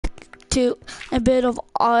to a bit of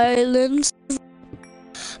islands.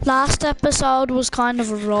 Last episode was kind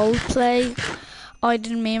of a role play. I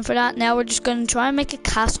didn't mean for that. Now we're just going to try and make a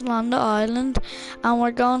castle on the island, and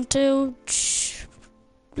we're going to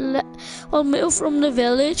move from the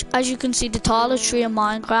village. As you can see, the tallest tree in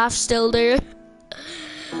Minecraft still there.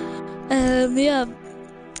 Yeah.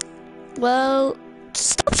 Well,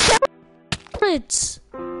 stop shouting.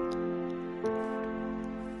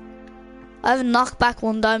 I have a knockback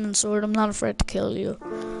 1 diamond sword. I'm not afraid to kill you.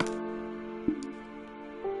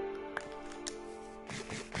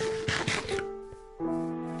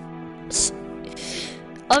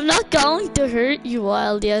 I'm not going to hurt you,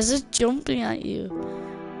 Wildy. I was just jumping at you.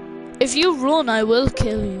 If you run, I will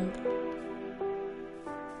kill you.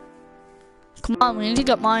 Come on, we need to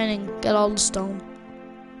get mining. Get all the stone.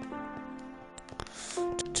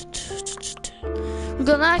 We're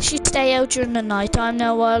gonna actually stay out during the night time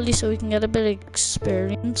now, Wildy, so we can get a bit of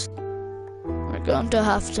experience. We're going to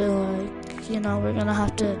have to, like, you know, we're gonna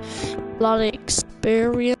have to a lot of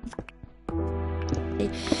experience.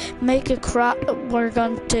 Make a crap. We're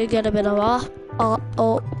going to get a bit of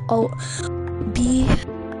B.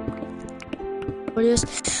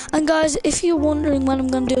 And guys, if you're wondering when I'm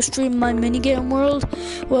going to do a stream my minigame world,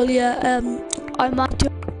 well, yeah, I might do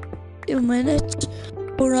 2 minutes,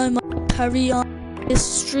 or I might carry on this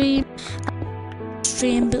stream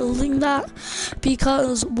building that,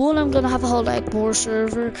 because 1, I'm gonna have a whole like war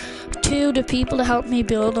server. 2, the people that help me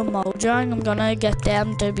build a Mojang, I'm gonna get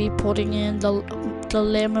them to be putting in the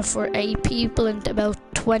limit for 8 people and about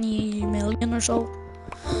 20 million or so,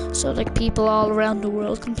 so like people all around the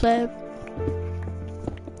world can play.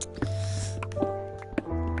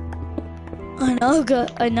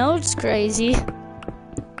 I know it's crazy.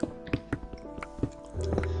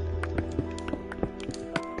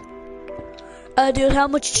 Dude, how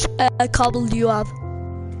much cobble do you have?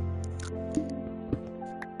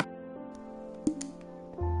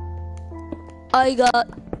 I got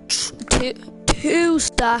two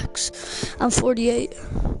stacks and 48.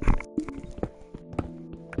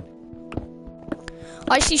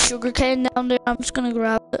 I see sugarcane down there. I'm just gonna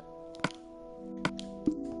grab it.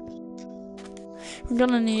 We're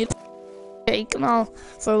gonna need cake and all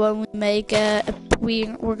for when we make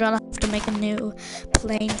we're gonna have to make a new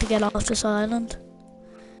plane to get off this island.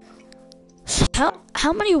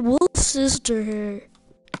 How many wolves is there here?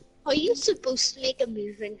 Are you supposed to make a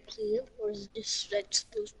moving plane, or is this like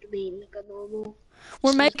supposed to be like a normal?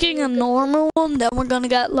 We're making a normal one, then we're gonna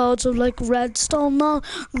get loads of like redstone now.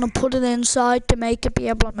 I'm gonna put it inside to make it be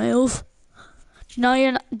able to move. Do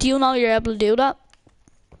you know you're able to do that?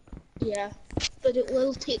 Yeah, but it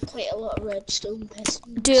will take quite a lot of redstone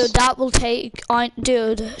pistons. Dude, that will take.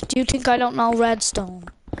 Dude, do you think I don't know redstone?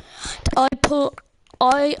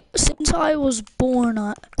 Since I was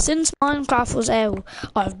born, since Minecraft was out,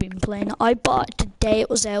 I've been playing it. I bought it the day it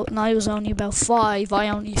was out, and I was only about 5. I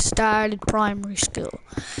only started primary school.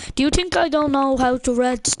 Do you think I don't know how to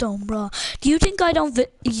redstone, bro? Do you think I don't?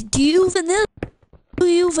 Do you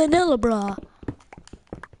vanilla, bro?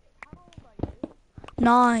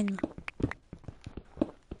 9.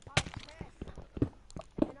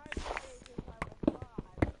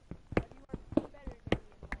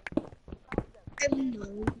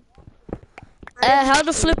 How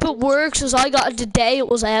to flip it works is I got it the day it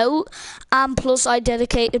was out, and plus I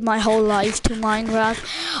dedicated my whole life to Minecraft.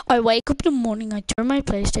 I wake up in the morning, I turn my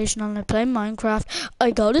PlayStation on, I play Minecraft, I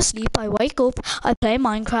go to sleep, I wake up, I play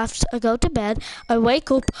Minecraft, I go to bed, I wake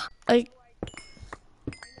up,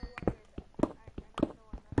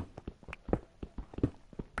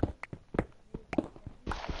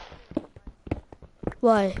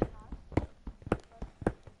 Why?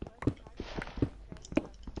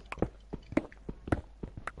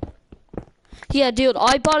 Yeah, dude,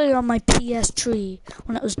 I bought it on my PS3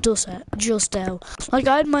 when it was just out. Like,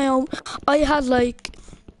 I had my own. I had like,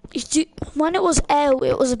 when it was out,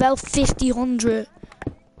 it was about 50-100.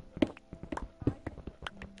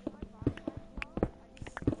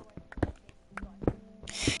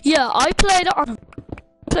 Yeah, I played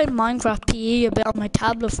Minecraft PE a bit on my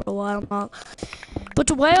tablet for a while now. But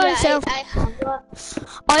the way I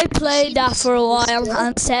played that for a while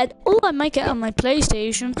and said, oh, I might get it on my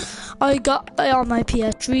PlayStation. I got it on my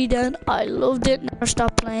PS3 then. I loved it, never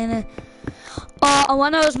stopped playing it. And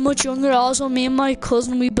when I was much younger, also, me and my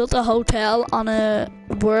cousin, we built a hotel on a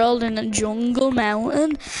world in a jungle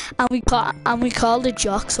mountain, and we called it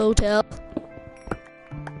Jock's Hotel.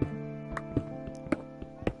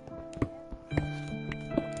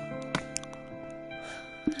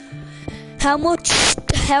 How much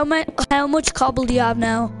cobble do you have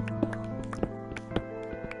now?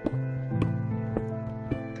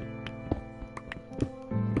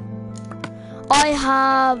 I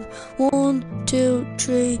have 1, 2,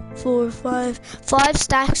 3, 4, 5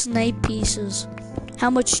 stacks and 8 pieces. How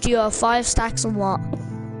much do you have? 5 stacks and what?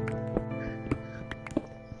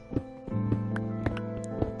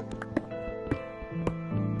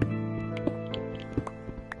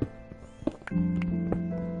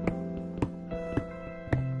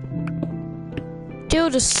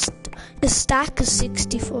 Dude, a stack is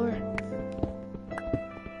 64.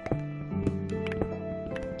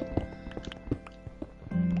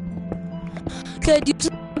 Okay, do you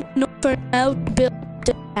know for now to build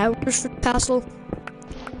the towers for the castle?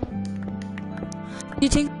 Do you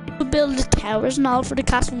think we'll build the towers and all for the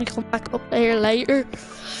castle when we come back up here later?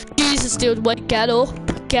 Jesus, dude, wait, get up.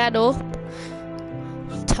 Get up.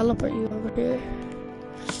 Teleport you over here.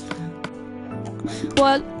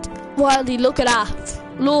 Wildy, look at that.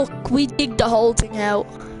 Look, we dig the whole thing out.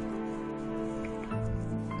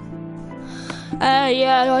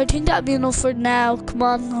 Yeah, I think that'll be enough for now. Come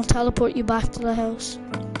on, I'll teleport you back to the house.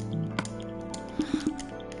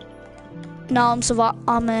 No,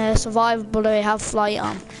 I'm a survivor, but I have flight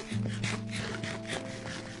on.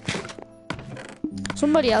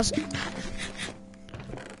 Somebody else.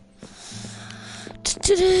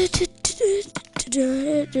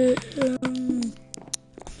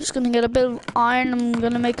 Just gonna get a bit of iron. I'm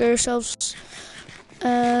gonna make ourselves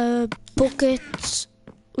buckets.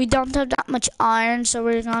 We don't have that much iron, so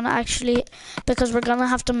we're gonna actually, because we're gonna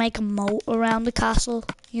have to make a moat around the castle,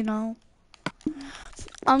 you know.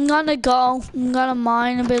 I'm gonna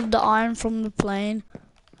mine a bit of the iron from the plane.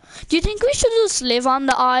 Do you think we should just live on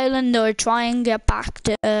the island or try and get back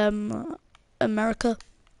to America?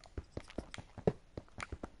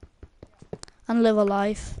 And live a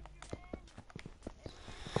life.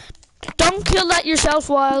 Don't kill that yourself,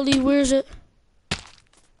 Wildy. Where is it?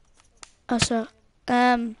 I saw.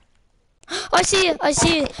 I see it. I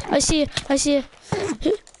see it. I see it. I see it.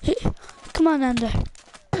 Come on, Ender.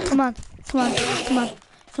 Come on. Come on. Come on.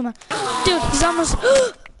 Come on. Dude, he's almost.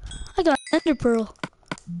 I got an Ender pearl.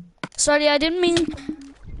 Sorry, I didn't mean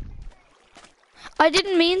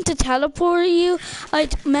to teleport you. I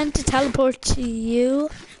meant to teleport to you.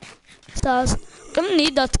 So I was gonna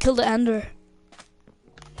need that to kill the Ender.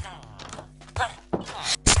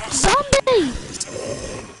 Zombie!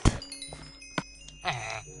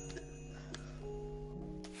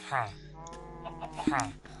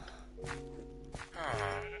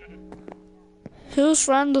 Whose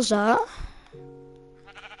friend is that?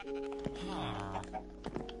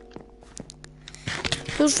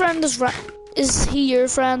 Whose friend is he your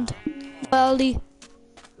friend? Wildy?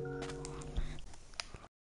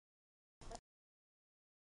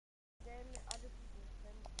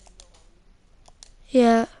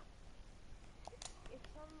 Yeah.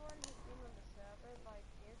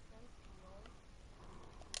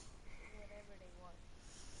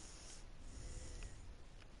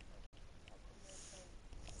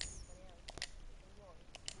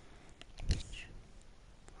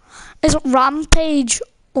 Is it Rampage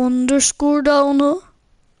 _ Donut?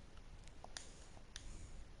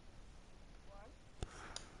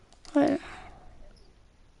 Wait.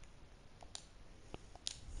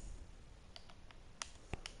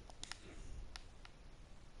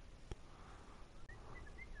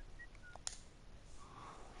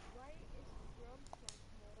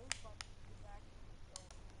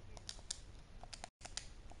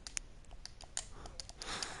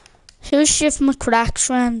 Who's Shift McCrack's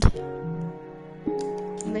friend?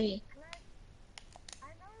 Me.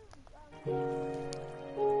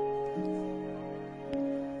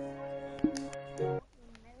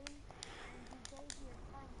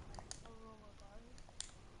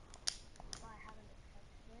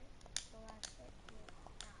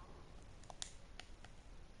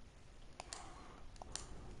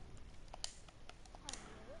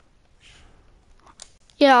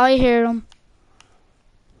 Yeah, I hear him.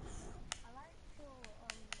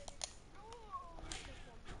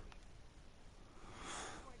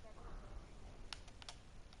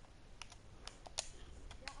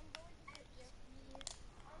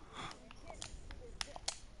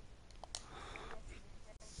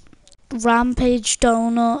 Rampage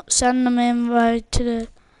Donut, send them invite to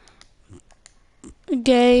the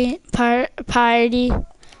gay party.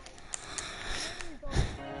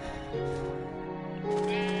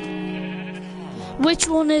 Which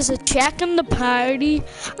one is it? Check in the party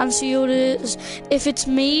and see who it is. If it's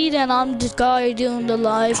me, then I'm the guy doing the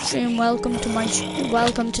live stream. Welcome to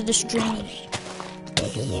the stream.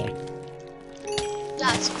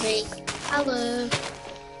 That's me. Hello.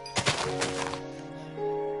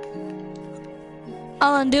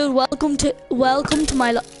 Alan, dude, welcome to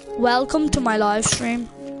my live stream.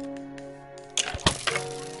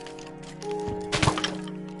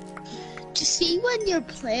 see when you're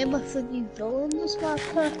playing with the new villain in this map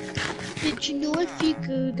pack, did you know if you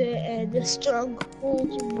go to the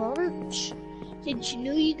stronghold in March, did you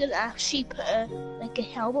know you can actually put like a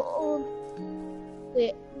helmet on?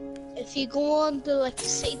 Wait, if you go on to like the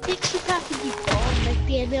side texture pack and you put on like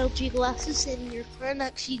the MLG glasses and your friend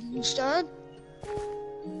actually can stand.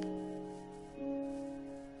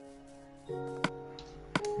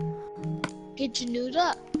 Did you know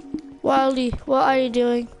that? Wildy, what are you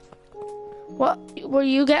doing? What were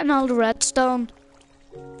you getting all the redstone?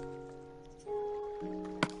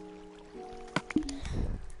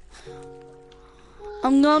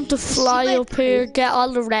 I'm going to fly up here, get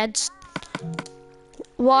all the reds.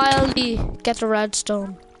 Wildy, get the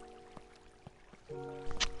redstone.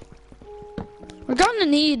 We're gonna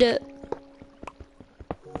need it.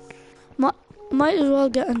 Might as well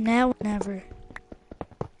get it now or never.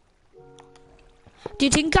 Do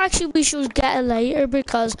you think actually we should get it later?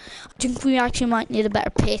 Because I think we actually might need a better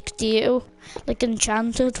pick, do you? Like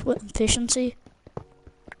enchanted with efficiency.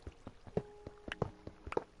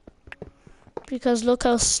 Because look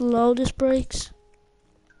how slow this breaks.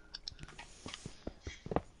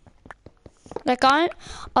 Like I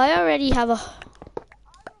already have a...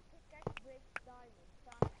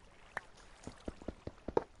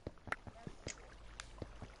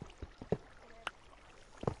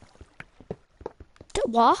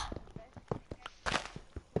 What?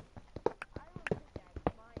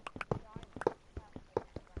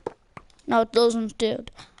 No, it doesn't,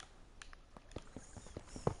 dude.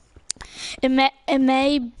 It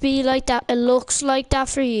may be like that. It looks like that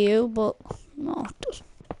for you, but no, it doesn't.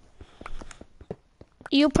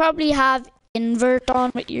 You probably have invert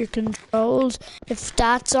on with your controls. If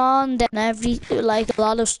that's on, then a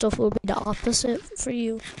lot of stuff will be the opposite for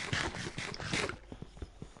you.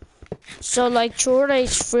 So like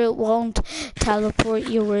Chorace Fruit won't teleport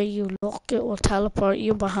you where you look, it will teleport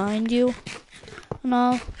you behind you.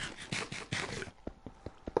 No.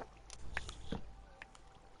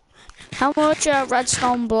 How much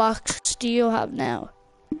redstone blocks do you have now?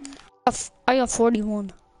 I got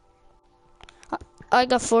 41. I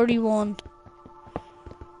got 41.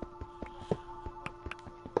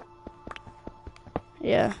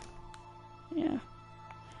 Yeah. Yeah.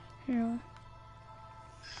 Yeah.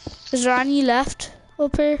 Is there any left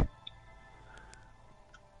up here?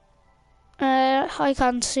 I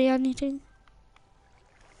can't see anything.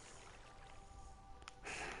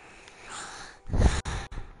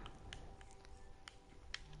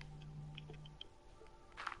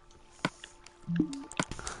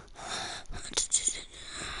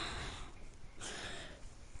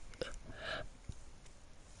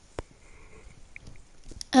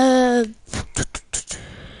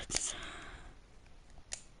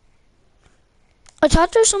 I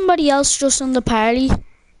thought there's somebody else just in the party.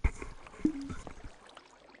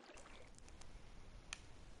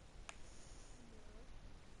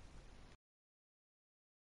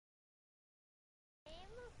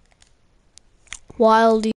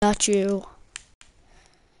 Wildy at you.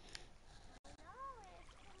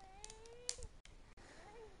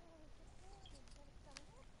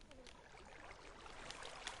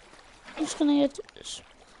 I'm just gonna get this.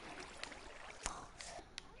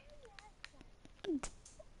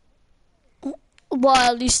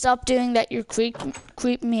 Wildy, stop doing that. You're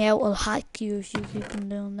creeping me out. I'll hack you if you keep on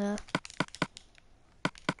doing that.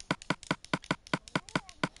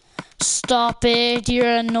 Stop it.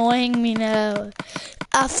 You're annoying me now.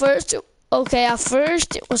 At first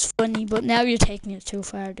it was funny, but now you're taking it too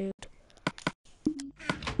far, dude.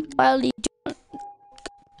 Wildy,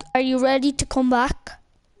 are you ready to come back?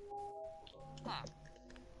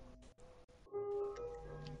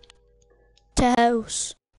 To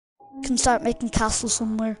house. Can start making castles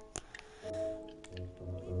somewhere.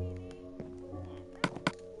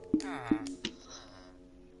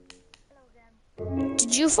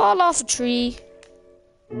 Did you fall off a tree?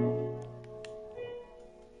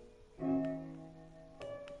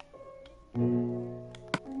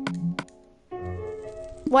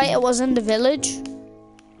 Wait, it was in the village?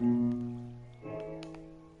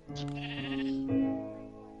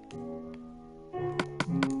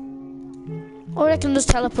 Or I can just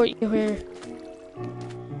teleport you here.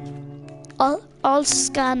 I'll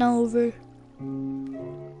scan over.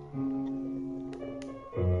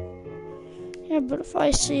 Yeah, but if I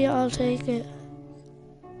see it, I'll take it.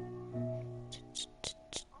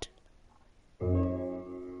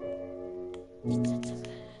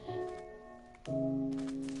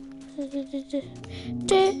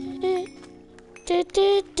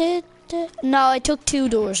 No, I took 2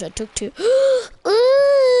 doors. I took 2.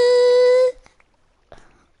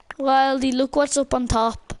 Wildy, look what's up on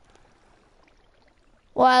top.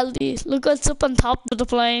 Wildy, look what's up on top of the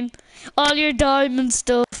plane. All your diamond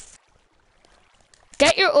stuff.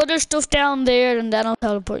 Get your other stuff down there and then I'll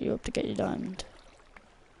teleport you up to get your diamond.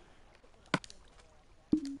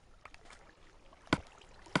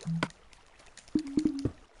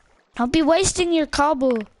 Don't be wasting your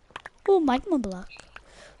cobble. Ooh, magma block.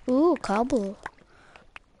 Ooh, cobble.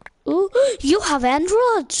 Ooh, you have end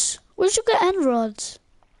rods. Where'd you get end rods?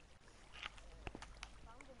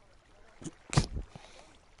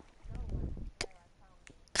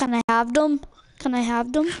 Can I have them? Can I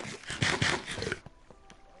have them?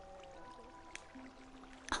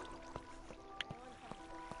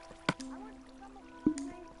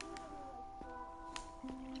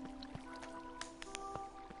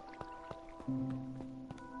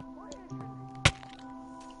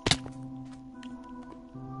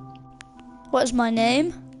 What's my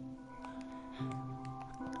name?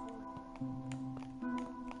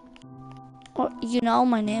 Oh, you know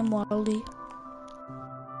my name, Wildy.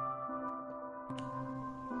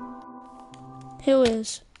 Who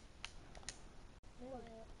is?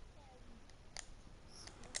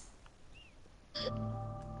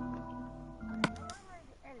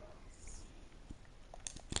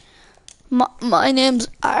 My name's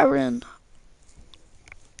Aaron.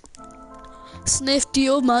 Snifty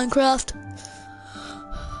of Minecraft.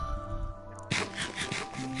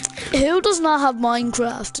 Who does not have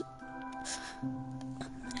Minecraft?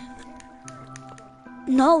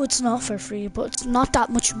 No, it's not for free, but it's not that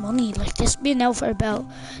much money. Like this being out for about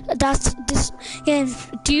this game.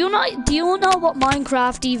 Do you know what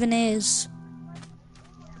Minecraft even is?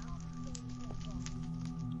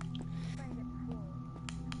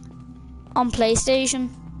 On PlayStation.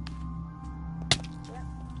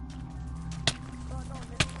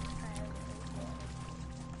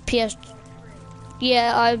 PS.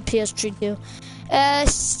 Yeah, I have PS3 too.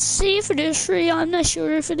 See if it is free. I'm not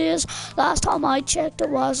sure if it is. Last time I checked, it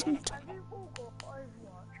wasn't.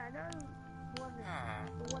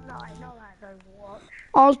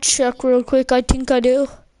 I'll check real quick. I think I do.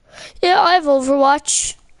 Yeah, I have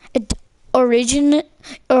Overwatch. Origin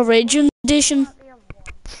Edition.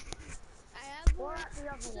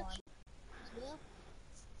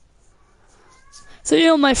 Three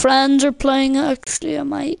of my friends are playing actually. I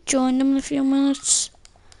might join them in a few minutes.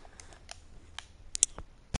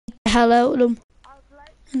 Beat the hell out of them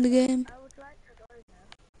in the game.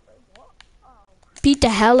 Beat the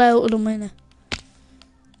hell out of them in it.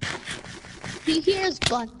 Here's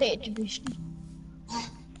Black Page Division.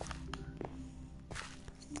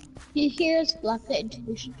 Here's Black Page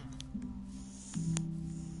Division.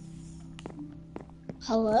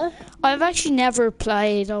 Hello? I've actually never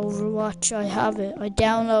played Overwatch. I have it. I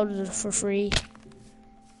downloaded it for free.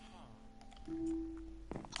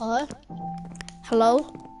 Hello?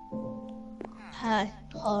 Hello? Hi.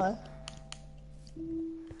 Hello?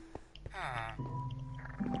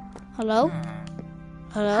 Hello?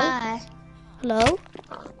 Hello? Hi. Hello?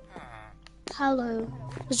 Hello.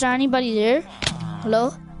 Is there anybody there?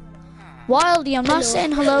 Hello? Wildy, I'm not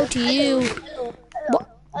saying hello to you.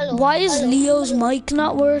 Hello. Why is Leo's mic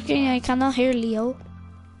not working? I cannot hear Leo.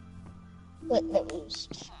 Wait.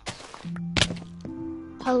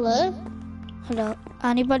 Hello? Hello?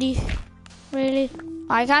 Anybody? Really?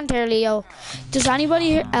 I can't hear Leo. Does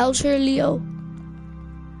anybody else hear Leo?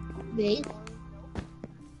 Me?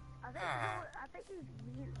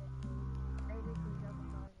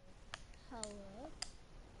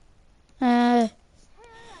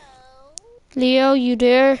 Leo, you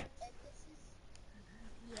there?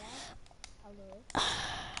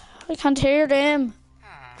 I can't hear them.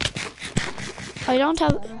 I don't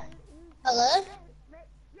have... Hello?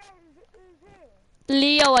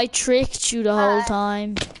 Leo, I tricked you the whole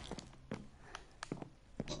time.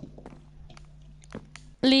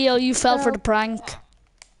 Leo, you fell for the prank.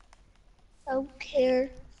 I don't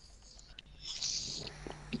care.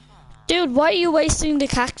 Dude, what are you wasting the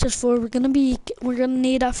cactus for? We're gonna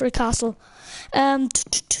need that for a castle. I'm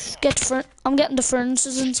getting the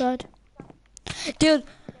furnaces inside. Dude.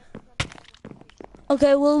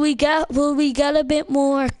 Okay, will we get a bit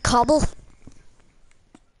more cobble?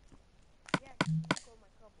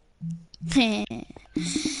 No.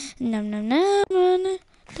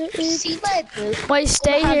 See my boot? Wait,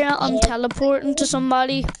 stay here. I'm teleporting to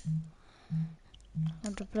somebody. I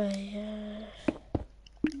want to play.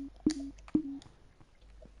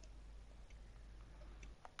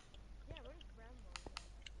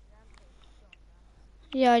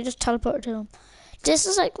 Yeah, I just teleported to him. This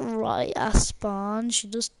is like right at spawn. She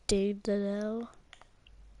just digged it out.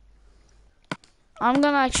 I'm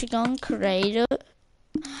gonna actually go and create it.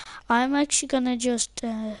 I'm actually gonna just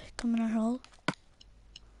come in her hole.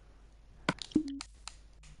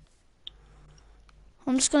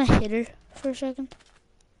 I'm just gonna hit her for a second.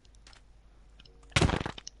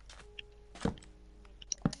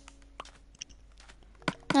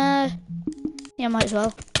 Yeah, might as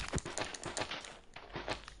well.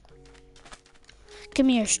 Give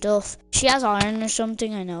me your stuff. She has iron or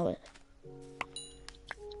something, I know it.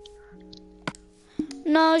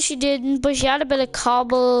 No, she didn't, but she had a bit of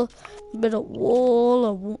cobble, a bit of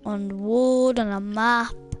wool, and wood, and a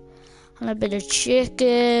map, and a bit of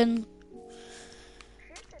chicken.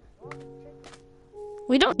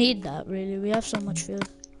 We don't need that, really. We have so much food.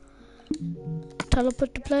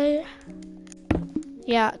 Teleport the player?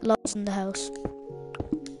 Yeah, lots in the house.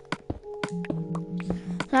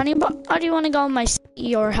 Anybody want to go on my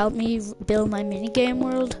city or help me build my minigame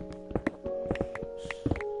world?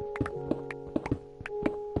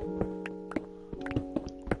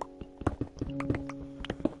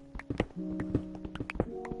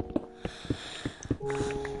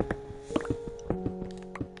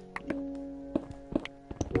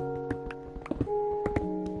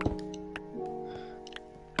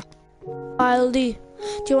 Wildy,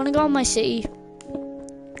 do you want to go on my city?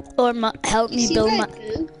 Or help me build my...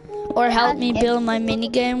 Or help me build my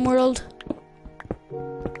minigame world?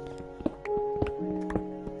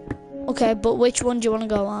 Okay, but which one do you want to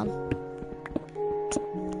go on?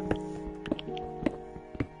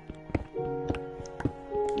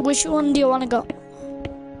 Which one do you want to go?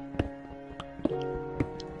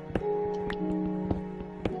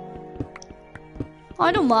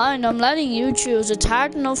 I don't mind, I'm letting you choose. It's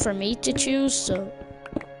hard enough for me to choose, so...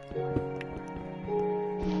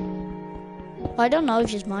 I don't know if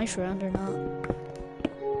she's my friend or not.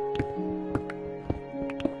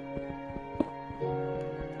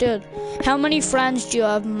 Dude, how many friends do you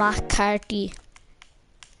have, Matt Carty?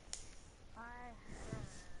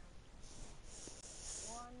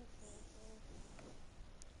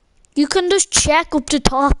 You can just check up the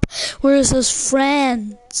top where it says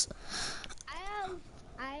friends. I have,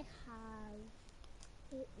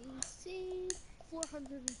 let me see,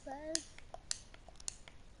 405.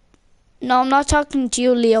 No, I'm not talking to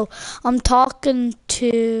you, Leo. I'm talking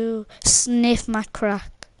to Sniff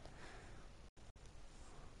McCrack.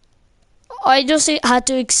 I just had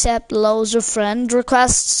to accept loads of friend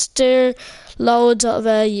requests to loads of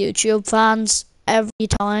YouTube fans every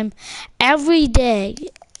time. Every day,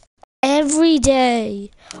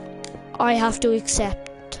 I have to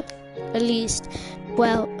accept at least,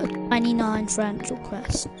 well, 29 friend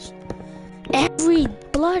requests. Every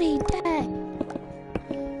bloody day.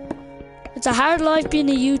 It's a hard life being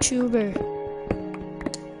a YouTuber.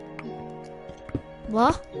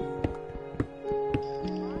 What?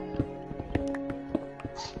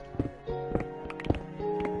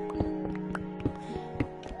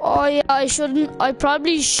 Oh yeah, I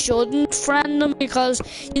probably shouldn't friend them because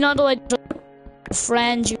you know the way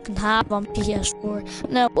friends you can have on PS4.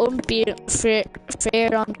 No, it wouldn't be fair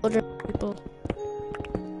on other people.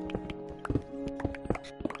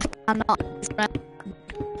 I cannot be friends.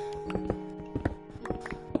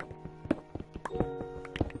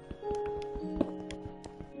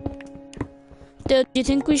 Dude, do you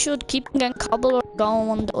think we should keep getting cobble or go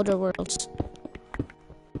on the other worlds?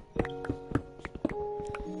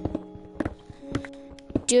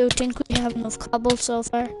 Do you think we have enough cobble so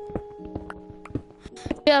far?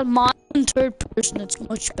 Yeah, mine in third person, it's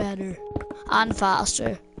much better and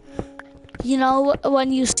faster. You know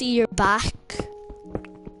when you see your back?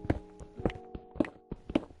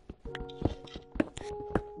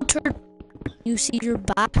 Third, you see your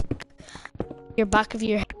back of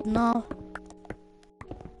your head now.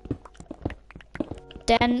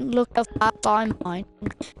 Then look how fast I'm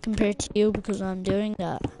mining compared to you because I'm doing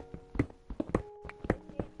that.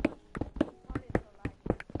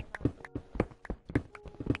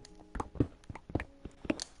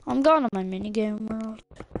 I'm going on my minigame world.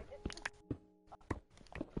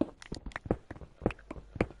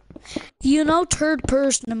 You know third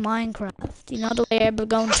person in Minecraft. You know the way everybody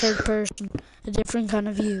going third person. A different kind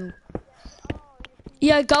of view.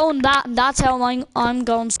 Yeah, going that, and that's how I'm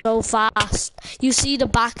going so fast. You see the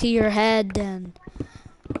back of your head then.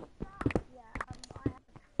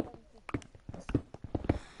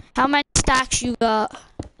 How many stacks you got?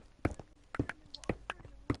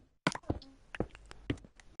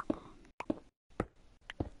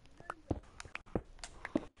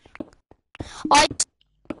 I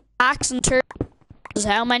stacks and turtles.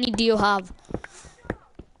 How many do you have?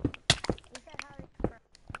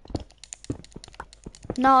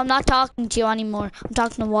 No, I'm not talking to you anymore. I'm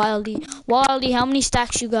talking to Wildy. Wildy, how many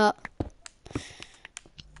stacks you got?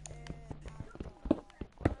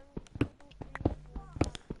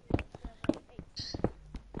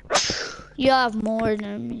 You have more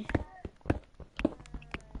than me.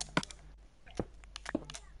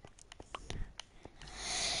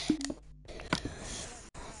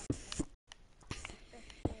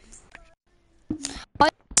 I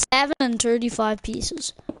have 735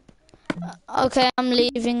 pieces. Okay, I'm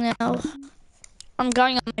leaving now. I'm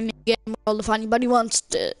going on my mini game world if anybody wants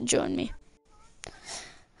to join me.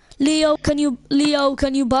 Leo, can you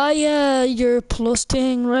buy your plus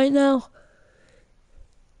thing right now?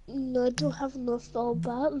 No, I don't have enough. I'll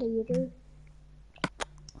buy it later.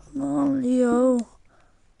 No, Leo.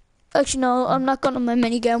 Actually, no, I'm not going to my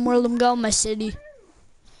mini game world. I'm going to my city.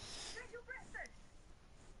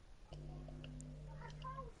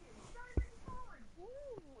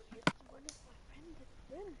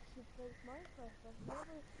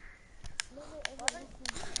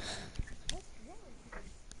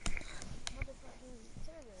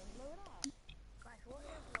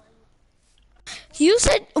 You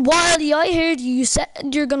said, Wiley, I heard you said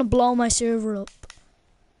you're gonna blow my server up.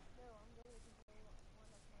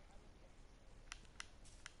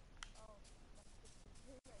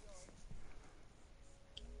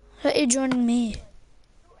 That you're joining me.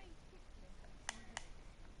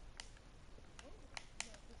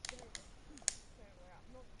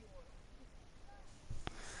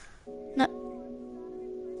 No.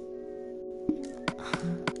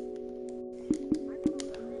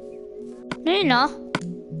 No, you're not.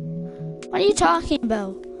 What are you talking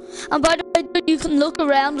about? And by the way, dude, you can look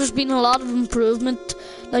around. There's been a lot of improvement.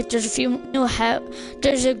 Like there's a few new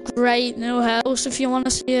there's a great new house if you want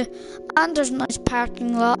to see it, and there's a nice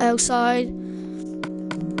parking lot outside.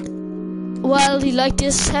 Well, you like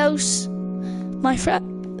this house? My friend.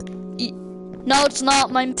 No, it's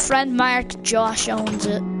not. My friend Mark Josh owns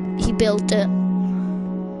it. He built it.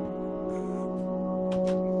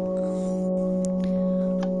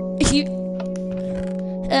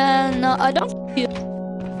 No, I don't think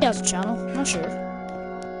he has a channel. I'm not sure.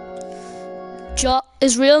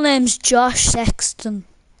 His real name's Josh Sexton.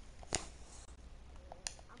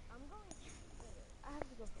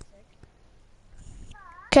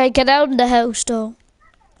 Okay, get out of the house, though.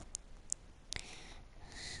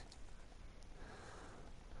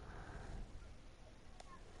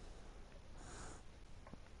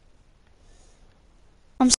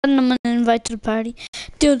 I'm sending him an invite to the party.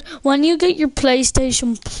 Dude, when you get your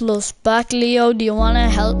PlayStation Plus back, Leo, do you want to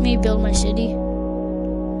help me build my city?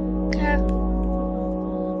 Okay.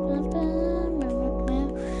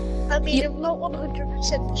 I mean, I'm not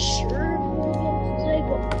 100% sure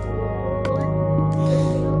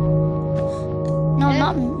No,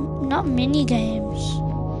 not mini games.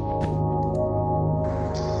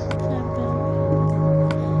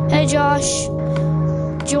 Hey, Josh.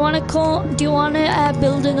 Do you want to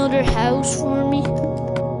build another house for me?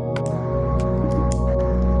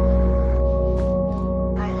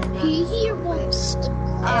 He here wants to.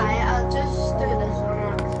 I'll just do this one.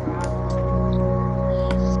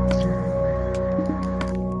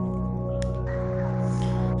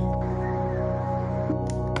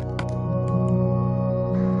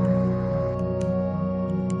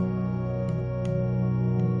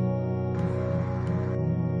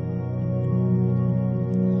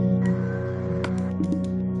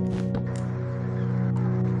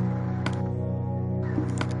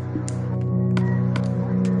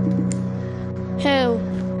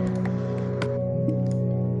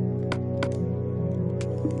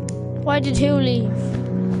 Why did who leave?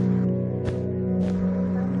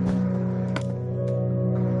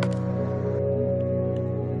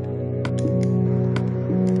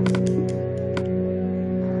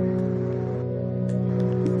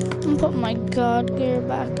 I'm putting my god gear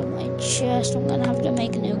back in my chest. I'm gonna have to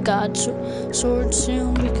make a new god sword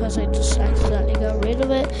soon because I just accidentally got rid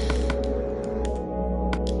of it.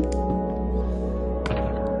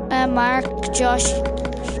 Mark, Josh,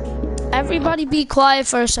 everybody be quiet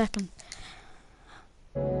for a second.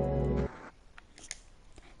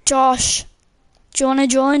 Josh, do you want to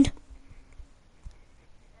join?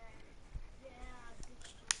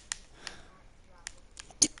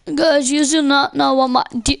 Guys, you do not know what my...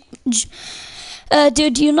 Dude,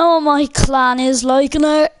 do you know what my clan is like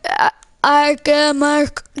in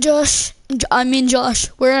Mark, Josh? I mean Josh.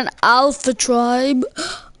 We're an alpha tribe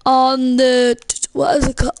on the... What is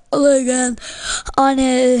it called again? On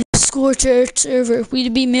a Scorcher server.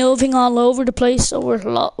 We'd be moving all over the place, so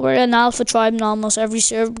we're an alpha tribe in almost every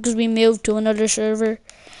server because we move to another server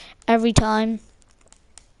every time.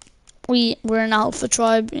 We're an alpha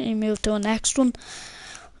tribe and we move to the next one.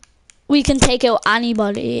 We can take out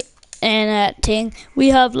anybody in a thing. We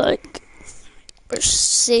have like we're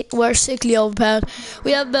sickly overpowered.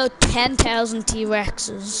 We have about 10,000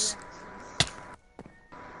 T-Rexes.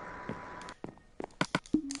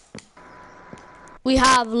 We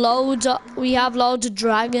have loads of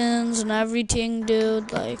dragons and everything,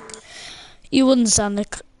 dude. Like, you wouldn't stand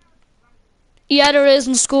it. Yeah, there is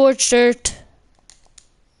in Scorched Earth.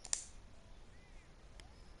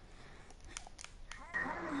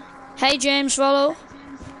 Hey, James, follow.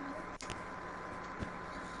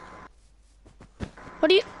 Who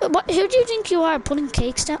do you think you are, putting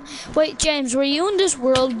cakes down? Wait, James, were you in this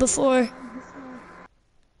world before?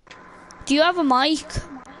 Do you have a mic?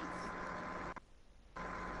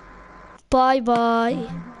 Bye.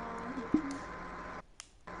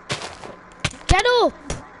 Get up!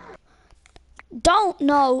 Don't,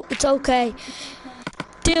 no, it's okay.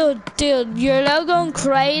 Dude, you're allowed going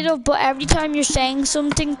creative, but every time you're saying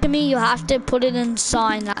something to me, you have to put it in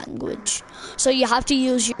sign language. So you have to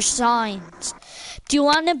use your signs. Do you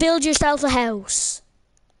want to build yourself a house?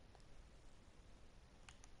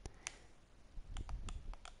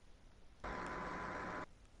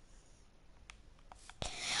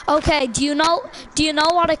 Okay, do you know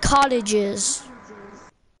what a cottage is?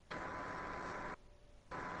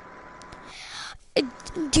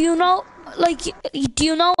 Do you know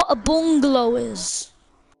what a bungalow is?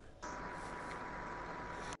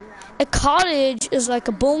 A cottage is like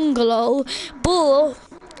a bungalow, but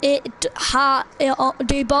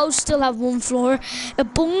they both still have one floor. A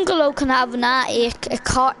bungalow can have an attic, a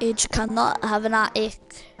cottage cannot have an attic.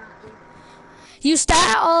 You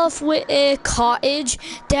start off with a cottage,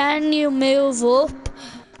 then you move up.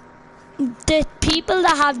 The people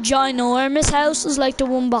that have ginormous houses, like the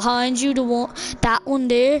one behind you, that one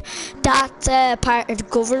there, that's part of the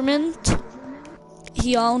government.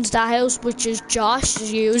 He owns that house, which is Josh,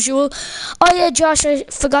 as usual. Oh yeah, Josh, I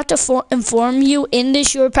forgot to inform you, in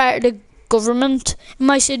this you're part of the government in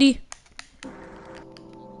my city.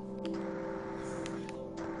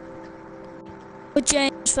 But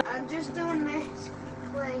James, I'm just doing this.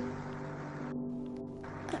 Play.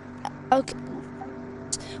 Okay.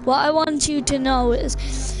 What I want you to know is,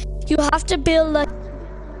 you have to build like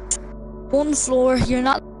one floor. You're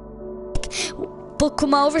not. But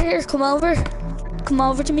come over here. Come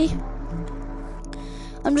over to me.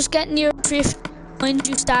 I'm just getting your 50 coins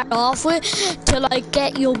you start off with to like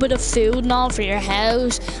get you a bit of food and all for your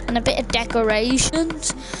house and a bit of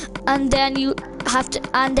decorations, and then you have to,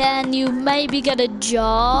 and then you maybe get a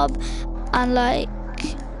job, and like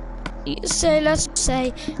let's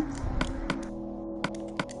say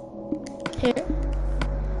here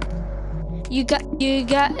you get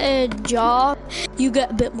a job, you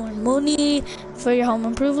get a bit more money for your home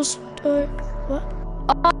improvement store. What?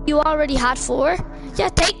 Oh, you already had 4? Yeah,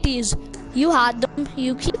 take these. You had them.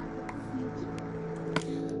 You keep.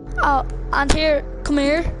 Oh, and here, come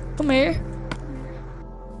here.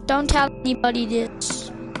 Don't tell anybody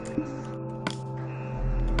this.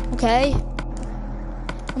 Okay?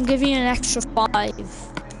 I'm giving you an extra 5.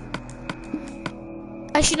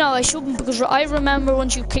 Actually, no, I shouldn't, because I remember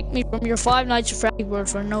once you kicked me from your Five Nights at Freddy world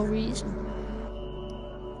for no reason.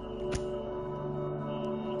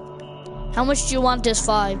 How much do you want this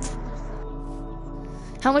 5?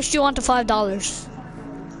 How much do you want the $5?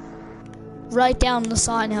 Write down the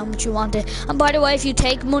sign how much you want it. And by the way, if you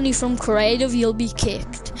take money from creative, you'll be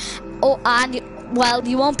kicked. Oh, and well,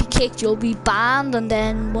 you won't be kicked, you'll be banned, and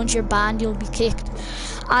then once you're banned, you'll be kicked.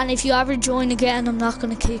 And if you ever join again, I'm not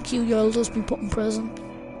gonna kick you, you'll just be put in prison.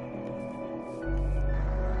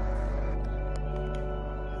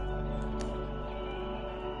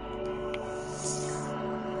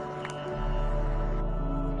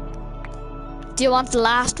 Do you want the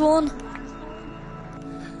last one?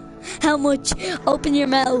 How much? Open your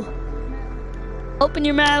mouth. Open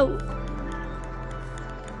your mouth.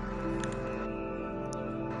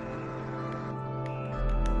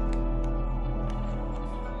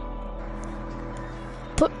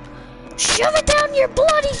 Shove it down your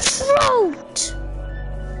bloody throat!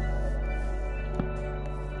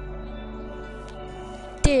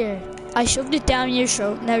 There, I shoved it down your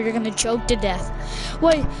throat. Now you're gonna choke to death.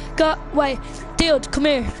 Wait, dude, come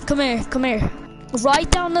here.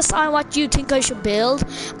 Write down the sign what you think I should build.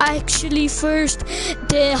 Actually, first,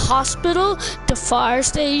 the hospital, the fire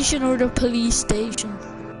station, or the police station.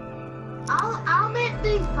 I'll make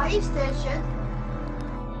the fire station.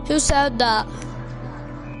 Who said that?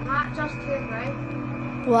 Not just here, right?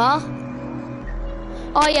 What?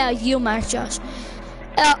 Oh yeah, you, Mark Josh.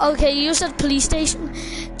 Okay, you said police station.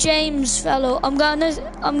 James, fellow, I'm gonna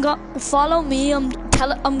follow me. I'm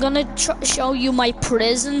gonna show you my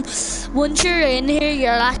prison. Once you're in here, you'll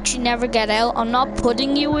actually never get out. I'm not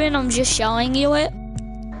putting you in. I'm just showing you it.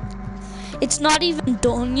 It's not even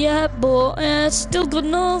done yet, but it's still good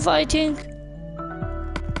enough, I think.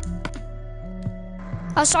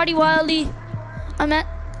 Sorry, Wiley. I meant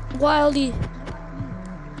Wildy.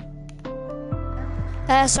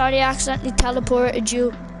 Sorry, I accidentally teleported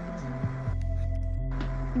you.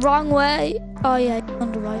 Wrong way. Oh yeah, you're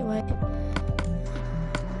on the right way.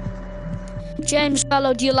 James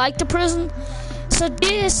fellow, do you like the prison? So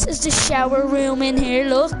this is the shower room in here,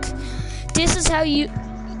 look. This is how you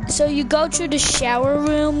go through the shower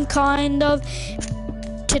room kind of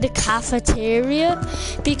to the cafeteria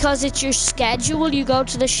because it's your schedule. You go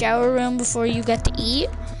to the shower room before you get to eat.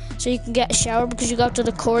 So you can get a shower because you go to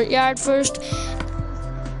the courtyard first.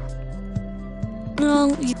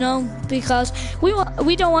 No, you know, because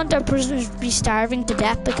we don't want our prisoners to be starving to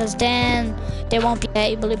death because then they won't be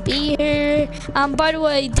able to be here. By the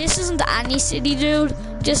way, this isn't any city, dude.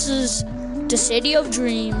 This is the city of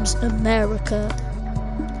dreams, America.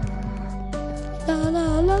 La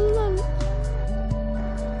la la la.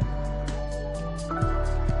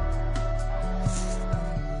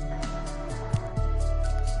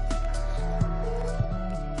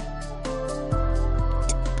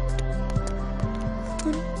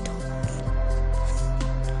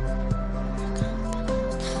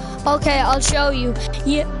 Okay, I'll show you.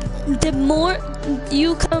 The more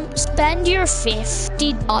you can spend your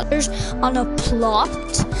 $50 on a plot,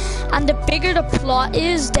 and the bigger the plot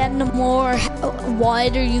is, then the more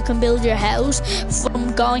wider you can build your house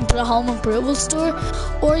from going to the home improvement store.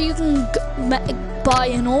 Or you can buy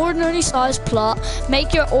an ordinary size plot,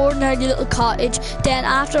 make your ordinary little cottage, then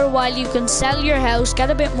after a while you can sell your house, get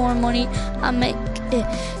a bit more money, and make it.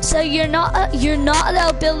 So you're not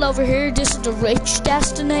allowed to build over here. This is the rich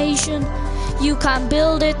destination. You can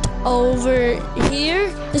build it over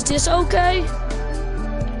here. Is this okay?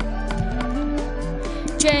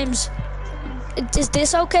 James, is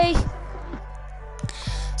this okay?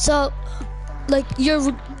 So, like, is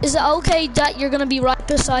it okay that you're gonna be right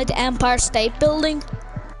beside the Empire State Building?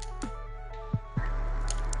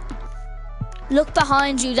 Look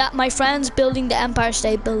behind you, that my friend's building the Empire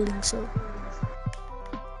State Building, so.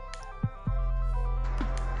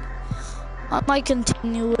 I might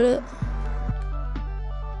continue with it.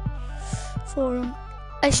 For him.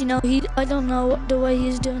 Actually, no, I don't know the way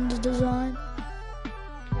he's doing the design.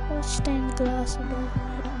 Stained glass above.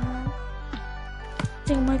 I don't know. I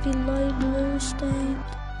think it might be light blue stained.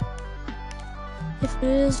 If it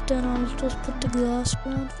is, then I'll just put the glass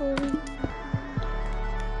around for him.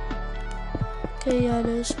 Okay, yeah, it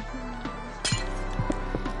is.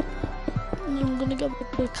 And I'm gonna go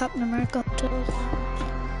back to Captain America hotel.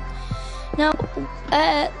 Now,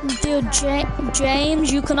 dude,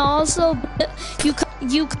 James, you can also you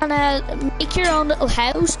can make your own little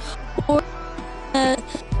house, or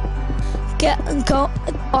go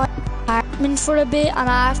buy an apartment for a bit, and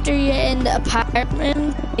after you're in the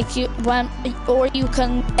apartment, like or you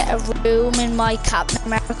can get a room in my Captain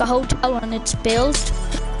America hotel when it's built,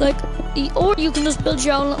 like, or you can just build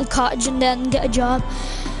your own little cottage and then get a job.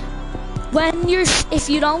 If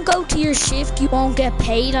you don't go to your shift, you won't get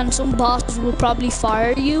paid, and some bosses will probably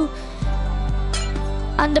fire you.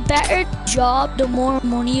 And the better the the more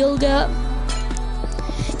money you'll get.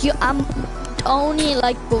 Only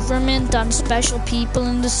like government and special people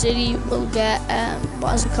in the city will get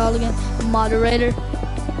what is it called again? A moderator.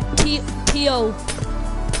 T.O.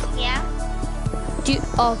 Yeah.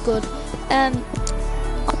 Oh, good. I'm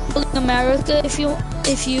building America. If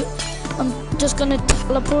you. I'm just gonna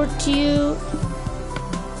teleport to you.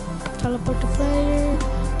 Teleport to player.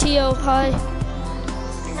 T.O. Hi.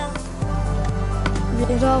 Hello.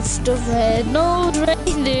 Rid off the red-nosed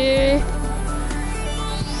reindeer.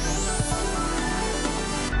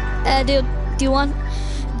 Do you want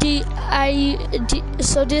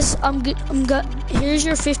so this here's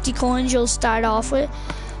your 50 coins you'll start off with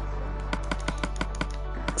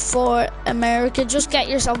for America. Just get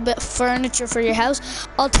yourself a bit of furniture for your house.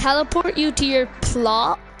 I'll teleport you to your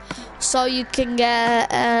plot so you can get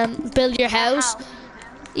build your house.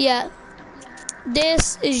 Yeah,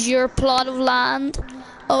 this is your plot of land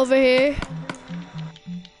over here.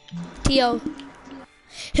 Theo,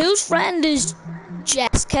 whose friend is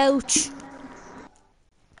Jess Couch?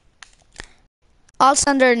 I'll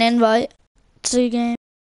send her an invite to the game.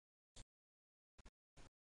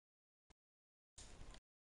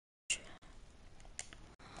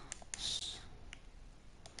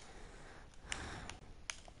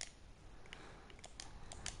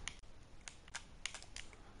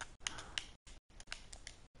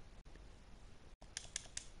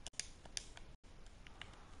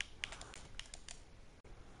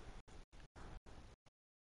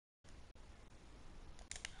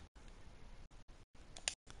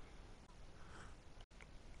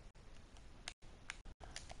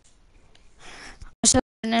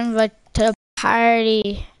 An invite to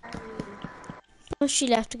Party. Oh, she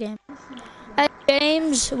left the game.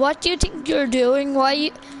 James, what do you think you're doing?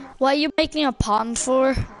 Why are you making a pond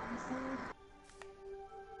for?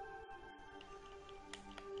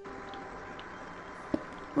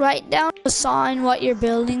 Write down a sign what you're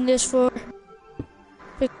building this for.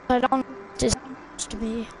 Because I don't want this to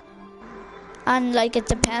be. And like it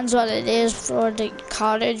depends what it is for the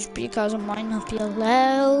cottage because it might not be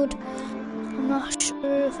allowed. I'm not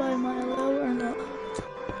sure if I might allow it or not.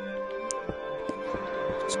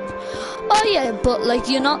 Oh yeah, but like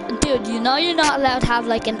you're not, dude, you know you're not allowed to have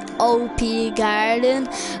like an OP garden.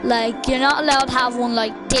 Like you're not allowed to have one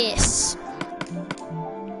like this.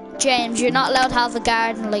 James, you're not allowed to have a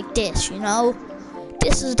garden like this, you know?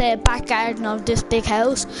 This is the back garden of this big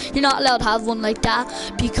house. You're not allowed to have one like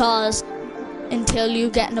that because until you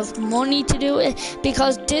get enough money to do it,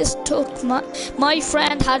 because this took my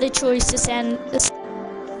friend had a choice to send this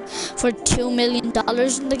for $2 million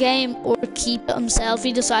in the game or keep it himself.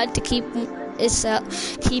 He decided to keep it himself.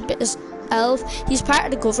 He's part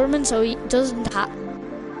of the government, so he doesn't have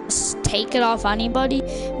to take it off anybody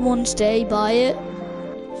once they buy it.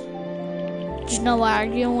 There's no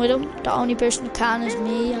arguing with him. The only person who can is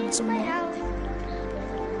me and some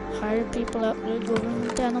higher people out of the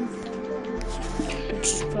government than him. Which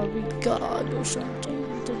is probably God or something.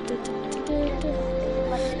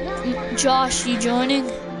 Josh, you joining?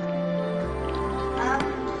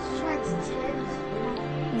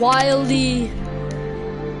 Wildy.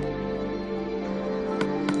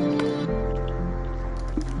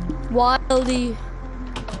 Wildy.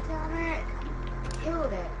 Damn it.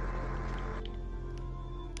 Killed it.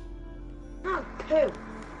 No, poo.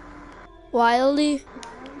 Wildy.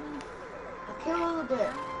 I killed it.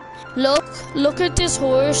 Look at this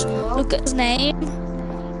horse. Look at his name.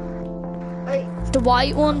 Wait, The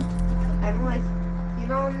white one. I'm like, you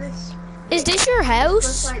know, on this. Is this your house?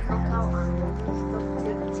 Just like knockout animals, stuff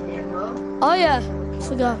to the table. Oh yeah,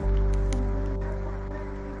 forgot.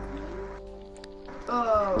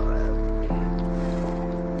 Oh.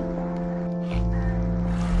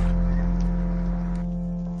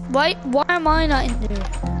 Why am I not in there?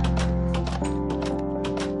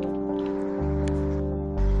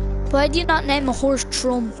 Why do you not name a horse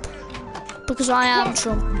Trump? Because I am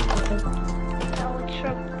Trump. Donald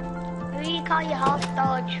Trump. Who do you call your horse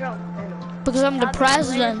Donald Trump? Because I'm the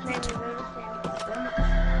president.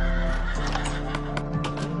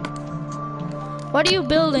 What are you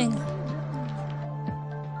building?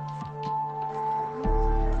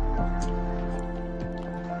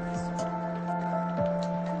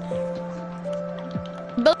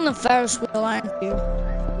 Building a Ferris wheel, aren't you?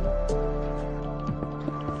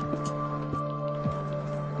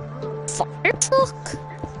 Fire truck?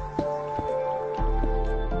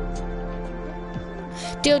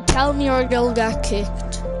 Dude, tell me or you'll get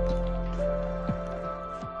kicked.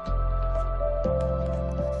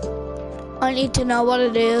 I need to know what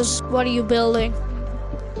it is. What are you building?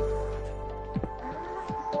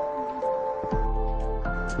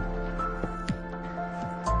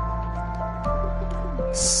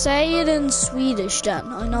 Say it in Swedish then.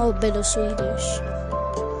 I know a bit of Swedish.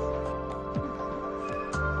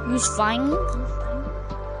 Use fine.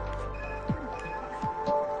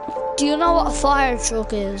 Do you know what a fire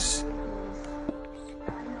truck is?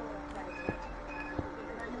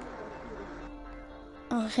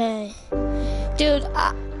 Okay. Dude,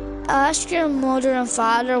 ask your mother and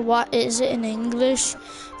father what is it in English,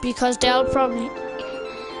 because they'll probably...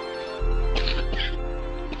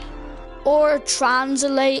 Or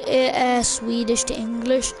translate it Swedish to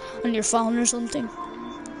English on your phone or something.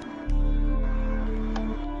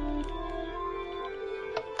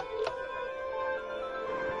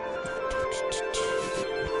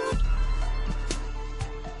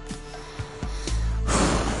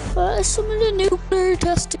 Some of the nuclear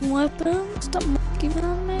testing weapons that Monkey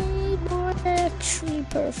Man made were actually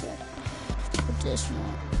perfect. But this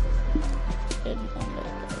one didn't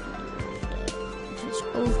his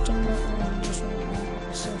ultimate one just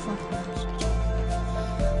went so fast.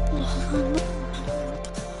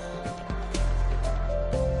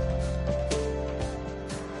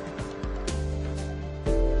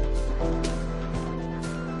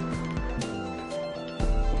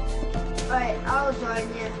 Alright, I'll join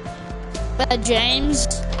you. James?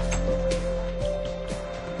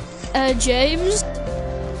 James?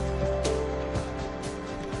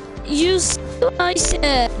 You said I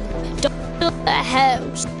said don't build a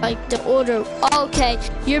house like the other. Okay,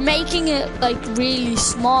 you're making it like really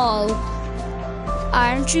small,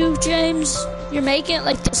 aren't you, James? You're making it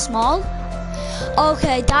like this small?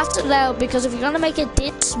 Okay, that's allowed because if you're gonna make it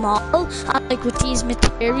this small and like with these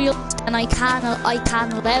materials, then I can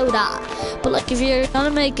allow that. But like if you're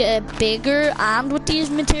gonna make it bigger and with these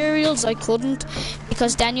materials, I couldn't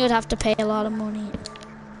because then you'd have to pay a lot of money.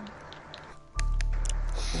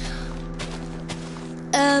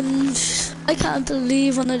 I can't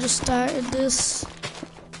believe when I just started this.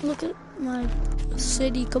 Look at my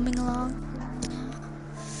city coming along.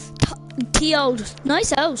 Theo,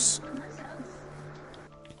 nice house.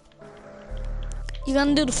 You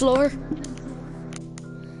gonna do the floor?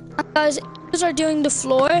 And guys, if are doing the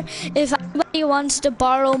floor, if anybody wants to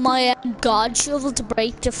borrow my God shovel to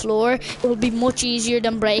break the floor, it will be much easier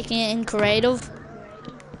than breaking it in creative.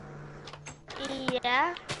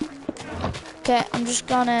 Yeah. Okay, I'm just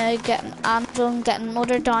gonna get an anvil, get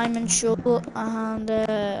another diamond shovel, and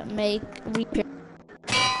make repair.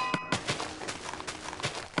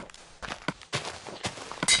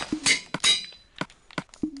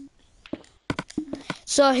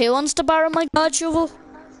 So who wants to borrow my God shovel?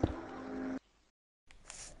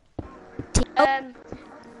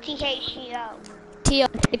 THCO. Theo,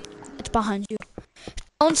 it's behind you.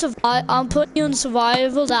 On survive, I'm putting you in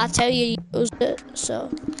survival. That's how you use it.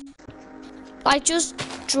 So, I just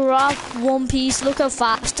drop one piece. Look how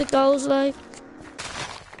fast it goes. Like,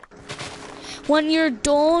 when you're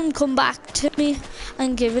done, come back to me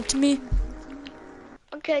and give it to me.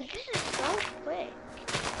 Okay, this is so quick.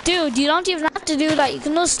 Dude, you don't even have to do that. You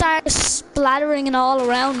can just start splattering it all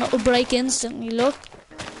around. It'll break instantly. Look.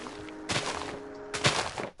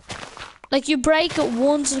 Like you break it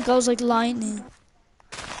once and it goes like lightning.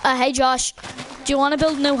 Hey Josh, do you want to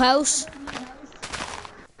build a new house?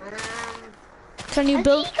 Can you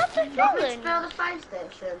build? Build a fire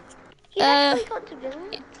station.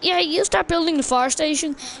 Yeah, you start building the fire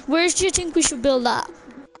station. Where do you think we should build that?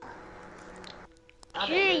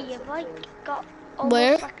 Gee, you've like got almost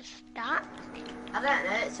Where? like a stack. I don't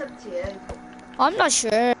know, it's up to you. I'm not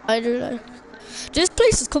sure either. This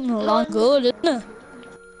place is coming along good, isn't it?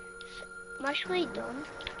 I'm actually done.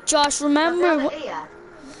 Josh, remember what? Here.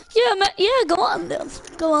 Yeah, go on then.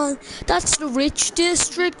 Go on. That's the rich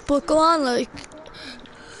district, but go on like.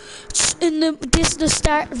 This is the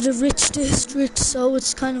start of the rich district, so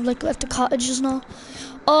it's kind of like at the cottages now.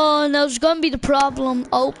 Oh, now there's gonna be the problem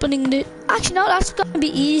opening the. Actually, no, that's gonna be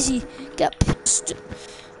easy. Get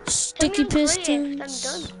sticky pistons.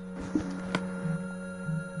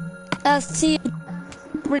 I'm done. See.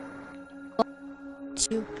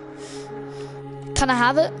 Can I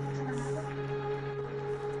have it?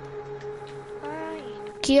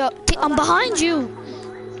 Alright. Kia, I'm behind you.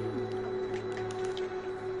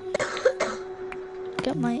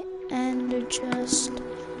 Get my ender chest.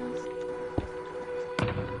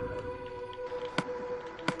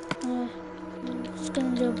 Just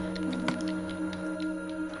gonna jump.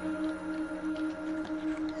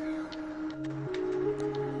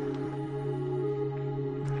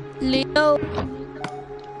 Leo.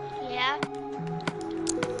 Yeah.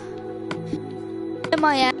 In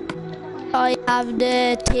my end, I have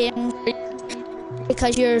the thing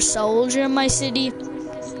because you're a soldier in my city.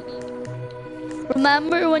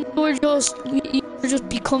 Remember when you were just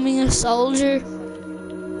becoming a soldier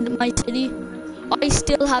in my city? I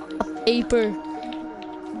still have a paper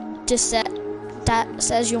that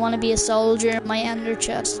says you want to be a soldier in my ender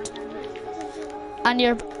chest. And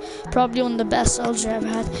you're probably one of the best soldiers I've ever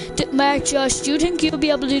had. Mark, Josh, do you think you'll be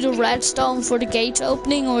able to do the redstone for the gates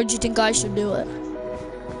opening, or do you think I should do it?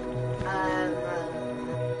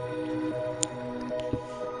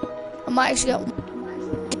 I might actually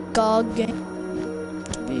get GOG game.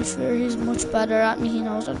 To be fair, he's much better at me. He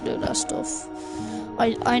knows how to do that stuff.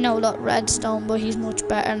 I know that redstone, but he's much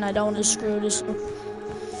better, and I don't want to screw this up.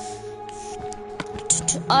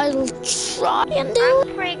 I'll try and do.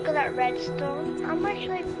 I'm pretty good at redstone. I'm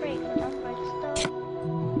actually pretty good at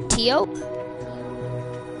redstone. Theo?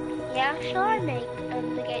 Yeah, shall I make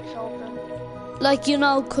the gates open? Like, you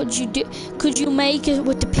know, could you make it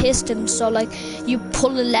with the pistons? So like you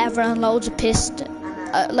pull a lever and loads of pistons,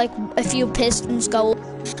 like a few pistons go up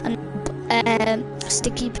and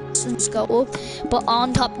sticky pistons go up, but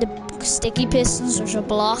on top of the sticky pistons there's a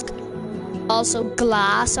block, also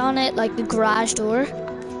glass on it, like the garage door,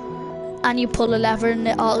 and you pull a lever and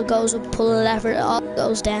it all goes up, pull a lever, it all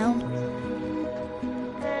goes down.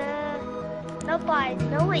 No, but I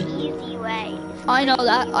know an easy way. I know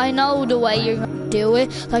that. I know the way you're gonna do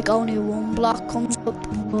it. Like only one block comes up.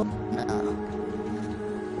 But no.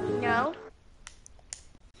 No.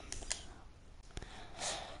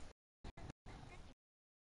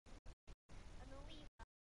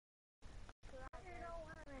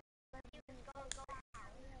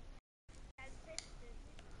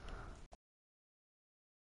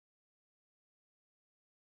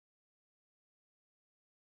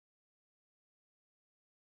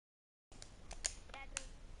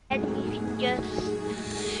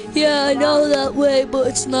 just... Yeah, I know that way, but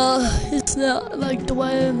it's not like the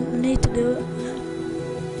way I need to do it.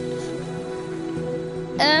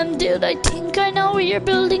 Dude, I think I know what you're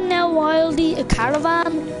building now, Wildy. A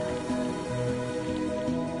caravan?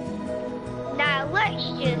 Now let's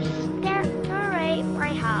just decorate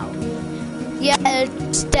my house. Yeah,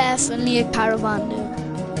 it's definitely a caravan, dude.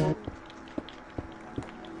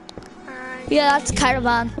 Yeah, that's a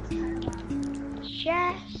caravan.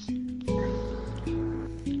 Yes.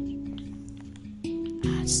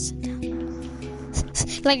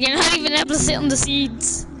 Like, you're not even able to sit on the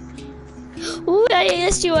seats. Ooh,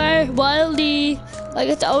 yes you are, Wildy. I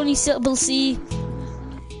got the only sittable seat.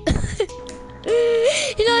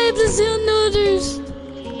 You're not able to sit on the others.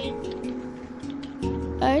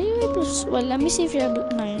 Are you able to? Well, let me see if you're able.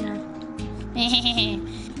 No, you're not.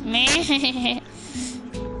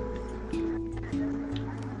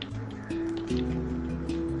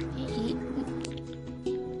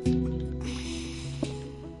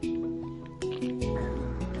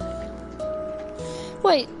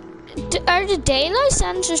 Wait, are the daylight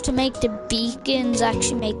sensors to make the beacons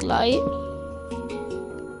actually make light?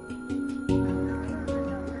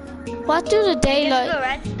 What do the daylight? Just for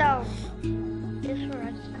redstone. Just for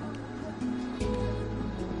redstone.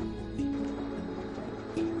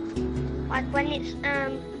 Like when it's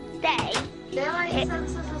day, Daylight sensors are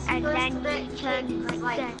and supposed then to make it turns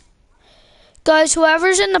like day. Guys,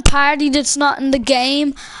 whoever's in the party that's not in the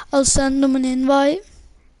game, I'll send them an invite.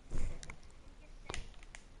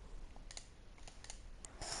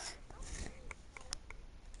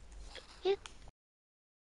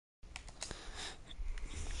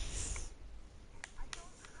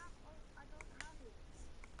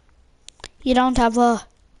 You don't have what?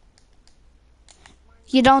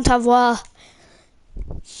 You don't have what?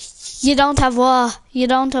 You don't have what? You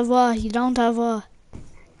don't have what? You don't have what?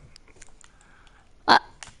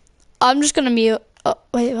 I'm just gonna mute. Oh,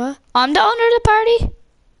 wait, what? I'm the owner of the party?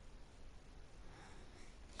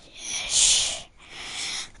 Shh.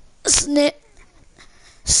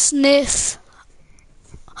 Sniff.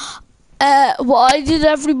 Why did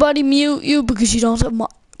everybody mute you? Because you don't have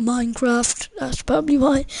Minecraft. That's probably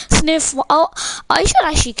why. Sniff. Oh, I should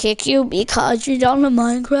actually kick you because you don't have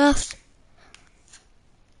Minecraft.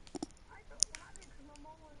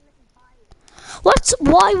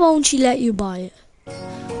 Why won't she let you buy it?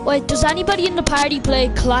 Wait, does anybody in the party play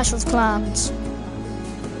Clash of Clans?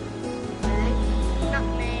 Not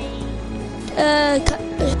me.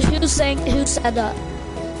 Who said that?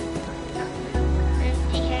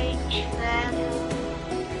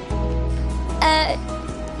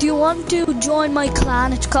 Do you want to join my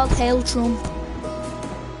clan? It's called Hail Trump.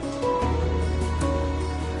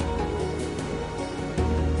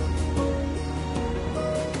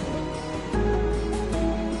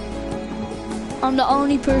 I'm the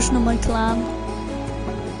only person in my clan.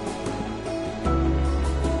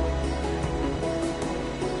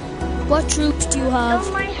 What troops do you have?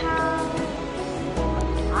 Oh, my house.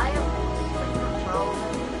 I am control.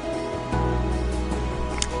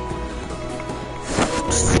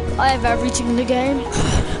 I have everything in the game.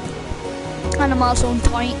 And I'm also in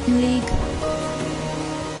Titan League.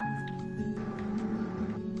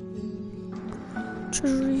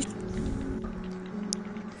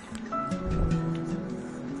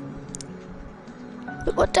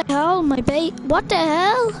 What the hell, my bait? What the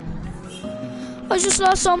hell? I just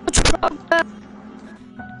lost so much progress.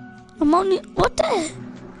 I'm only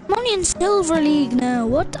in Silver League now.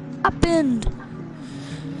 What happened?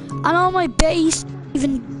 And all my base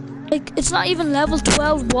like it's not even level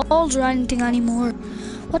 12 walls or anything anymore.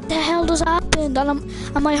 What the hell just happened? And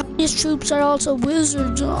my highest troops are also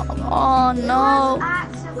wizards. Oh no.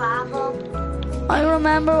 I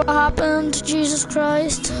remember what happened. Jesus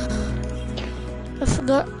Christ. I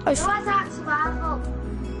forgot. Who has Ark Survival?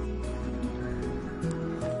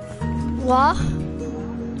 What?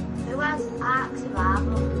 Who has Ark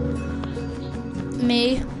Survival?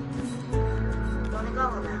 Me. You wanna go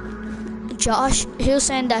with it? Josh. Who's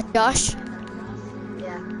saying that, Josh?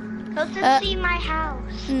 Yeah. Go to see my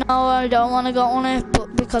house. No, I don't want to go on it,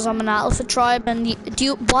 but because I'm an alpha tribe. And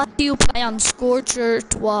what do you play on? Scorcher?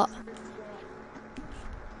 What?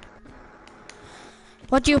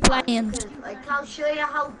 What are you playing? Like, I'll show you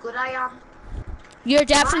how good I am. You're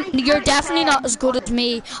definitely not as good as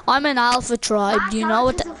me. I'm an alpha tribe. Do you know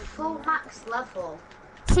what? A full max level.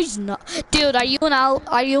 He's not, dude. Are you in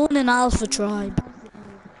an alpha tribe?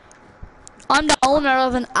 I'm the owner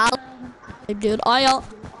of an alpha tribe, dude. I own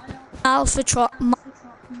alpha tribe.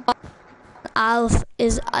 Alpha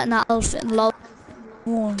is an alpha in low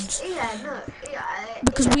ones. Yeah, no, yeah,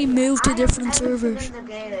 because we moved to different servers. In the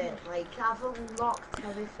game, like I've unlocked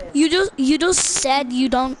everything. You just said you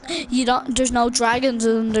don't. There's no dragons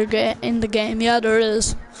in the game. Yeah, there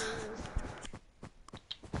is.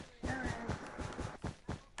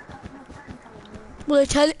 Will I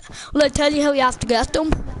tell you how you have to get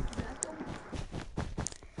them?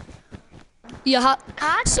 You have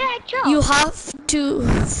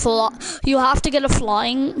to get a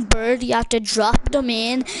flying bird. You have to drop them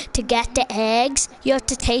in to get the eggs. You have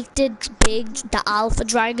to take the alpha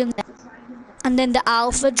dragon, and then the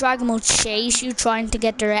alpha dragon will chase you trying to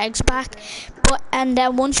get their eggs back. And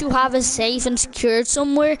then once you have it safe and secured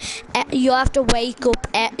somewhere, you have to wake up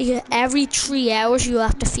every 3 hours. You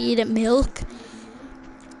have to feed it milk,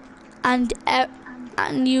 and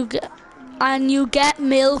you get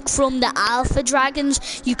milk from the alpha dragons.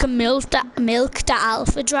 You can milk the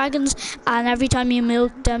alpha dragons, and every time you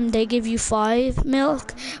milk them, they give you 5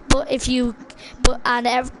 milk.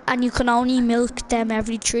 And you can only milk them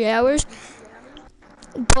every 3 hours.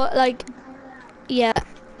 But like, yeah.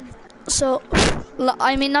 So,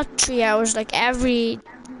 I mean, not 3 hours, like every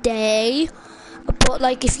day. But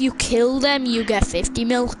like, if you kill them, you get 50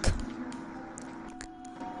 milk.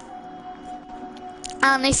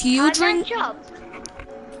 And if you drink...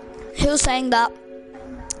 Who's saying that?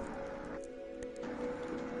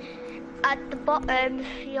 At the bottom,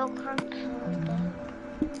 Theo can't.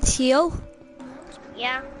 Theo?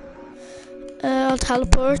 Yeah. I'll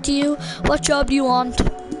teleport to you. What job do you want?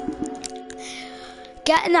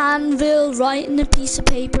 Get an anvil, write in a piece of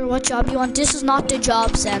paper what job you want. This is not the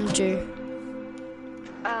job center.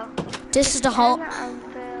 Oh. This is the home.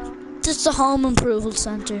 This is the home improvement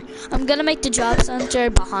center. I'm gonna make the job center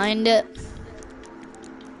behind it.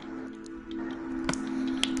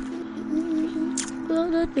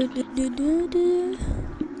 What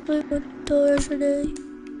doors are they?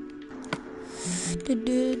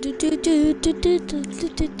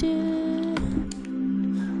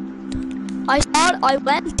 I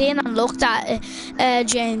went in and looked at it,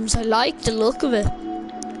 James. I like the look of it.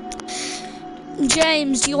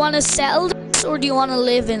 James, do you want to sell this or do you want to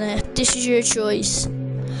live in it? This is your choice.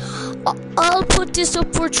 I'll put this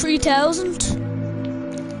up for 3,000.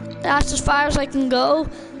 That's as far as I can go.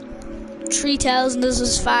 3,000 is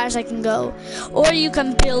as far as I can go. Or you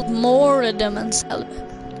can build more of them and sell it.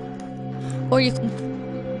 Or you can...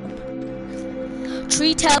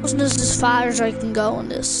 3,000 is as far as I can go on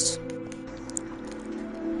this.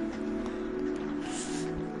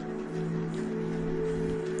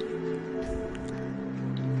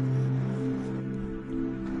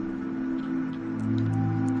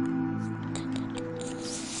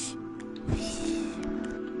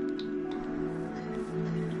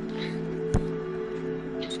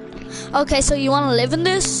 Okay, so you want to live in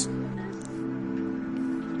this?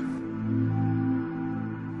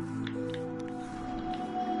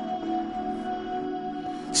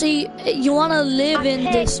 So you want to live in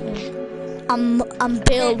this one and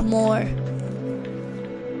build more.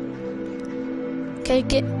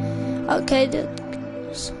 Okay,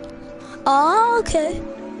 oh, okay.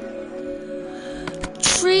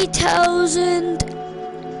 3,000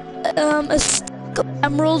 a stack of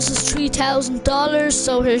emeralds is $3,000,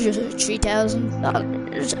 so here's your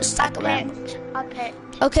 $3,000 a stack of emeralds.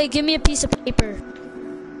 Okay, give me a piece of paper.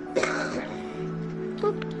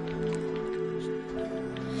 Boop.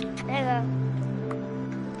 There you go.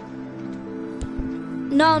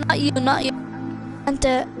 No, not you. And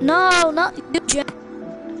no, not you, Jim.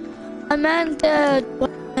 I meant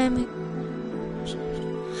what name?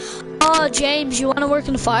 Oh, James, you want to work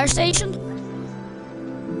in the fire station?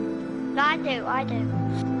 No, I do.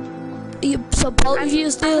 So both of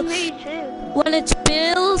you do. Me too. When it's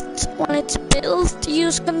built,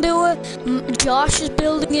 you can do it. Josh is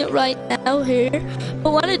building it right now here.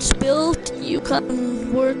 But when it's built, you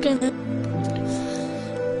can work in it.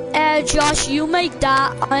 Josh, you make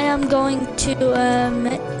that. I am going to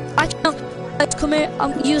come here.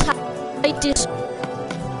 You have to write this.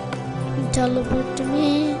 Teleport to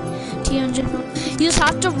me. You just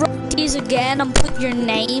have to write these again and put your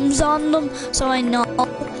names on them so I know.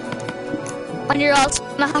 And you're also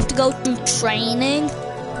gonna have to go through training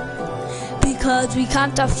because we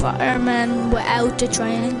can't have firemen without the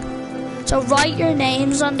training. So write your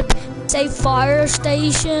names on the say fire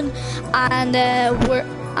station and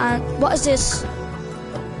what is this?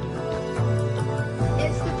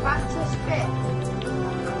 It's the practice pit.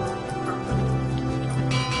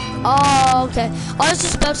 Oh, okay. I was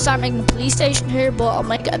just about to start making a police station here, but I'll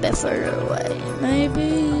make it a bit further away.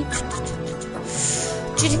 Maybe.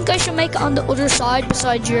 Do you think I should make it on the other side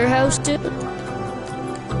beside your house, dude?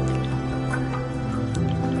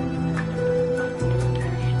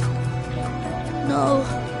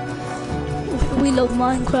 love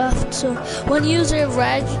Minecraft. So when you're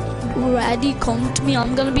ready, come to me.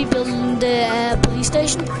 I'm gonna be building the police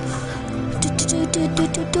station.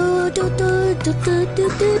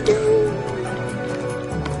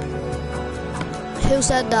 Who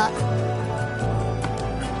said that?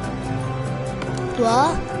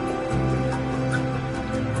 What?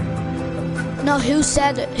 No, who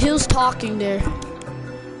said it? Who's talking there?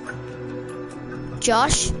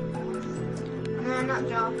 Josh? No, not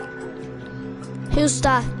Josh. Who's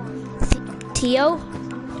that? Theo?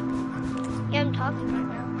 Yeah, I'm talking right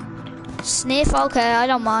now. Sniff? Okay, I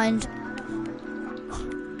don't mind.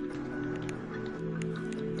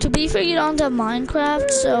 To be fair, you don't have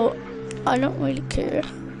Minecraft, so I don't really care.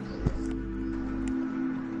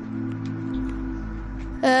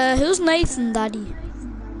 Who's Nathan, Daddy?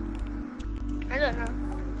 I don't know.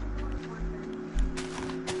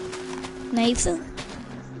 Nathan?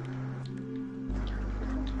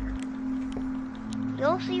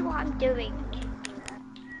 You'll see what I'm doing.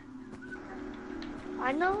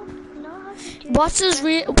 I know how to do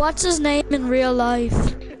What's his name in real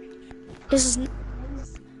life?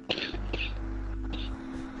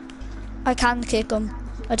 I can't kick him.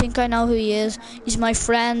 I think I know who he is. He's my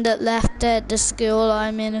friend that left the school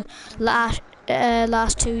I'm in last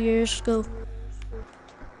 2 years ago.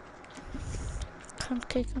 Can't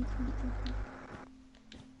kick him.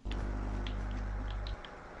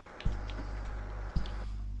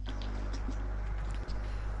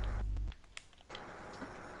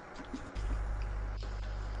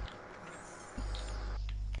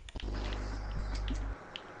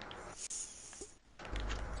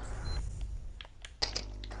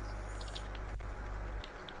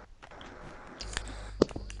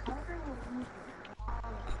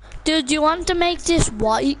 Dude, do you want to make this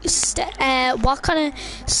white? What kind of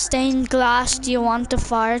stained glass do you want the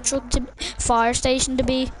fire station to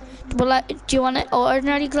be? Well, do you want it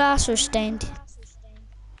ordinary glass or stained?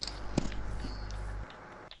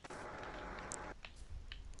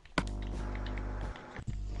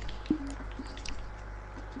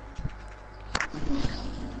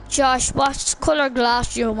 Josh, what color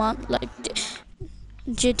glass do you want? Like, do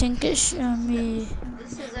you think it should be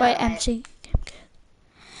by MC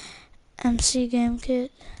Game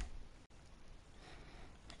Kit?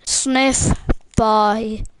 Sniff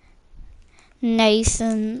by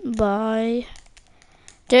Nathan by.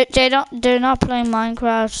 They're not playing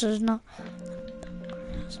Minecraft, so there's no.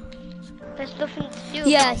 There's nothing to do.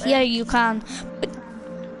 Yeah, you can.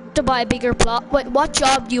 To buy a bigger plot. Wait, what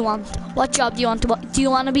job do you want? What job do you want to buy? Do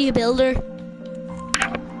you want to be a builder? Do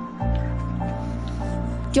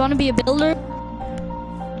you want to be a builder?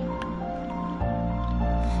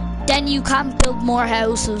 Then you can't build more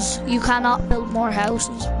houses. You cannot build more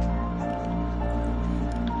houses.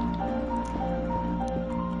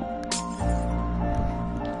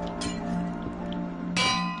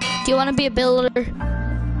 Do you want to be a builder?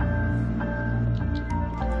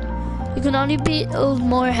 You can only build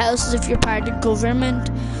more houses if you're part of government,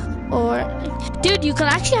 or dude, you can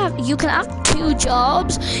have 2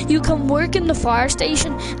 jobs. You can work in the fire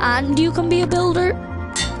station and you can be a builder.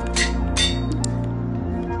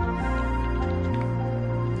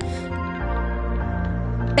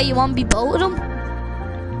 Hey, you want to be both of them?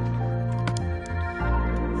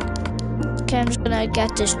 Okay, I'm just gonna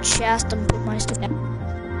get this chest and put my stuff down.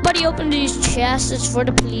 Buddy, open these chests. It's for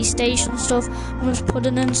the police station stuff. I'm just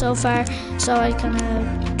putting in so far so I can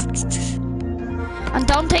and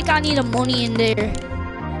don't take any of the money in there.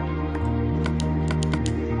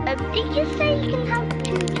 Did you say you can have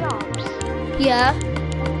 2 jobs? Yeah.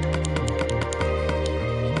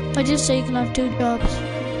 I just say you can have 2 jobs.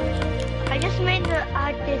 I just made a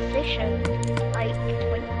decision, like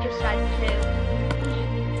when you just said 2.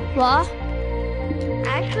 What? I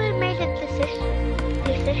actually made a decision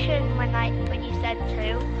when you said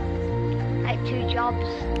 2, like 2 jobs.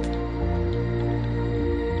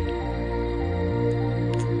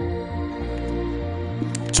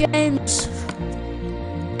 James.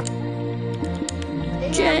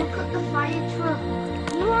 Look at the fire truck.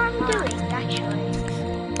 You know what I'm doing, actually?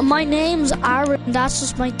 My name's Aaron. That's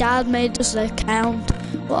just my dad made this account.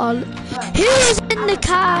 Well, who's in the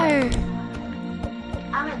car?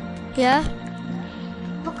 Alan, Yeah.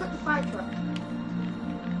 look at the fire truck.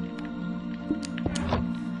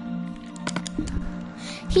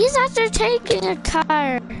 He's after taking a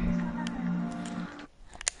car.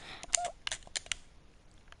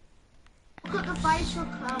 Look at the fire truck,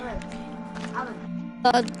 Alan.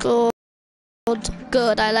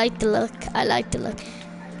 Good. I like the look.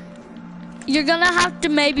 You're gonna have to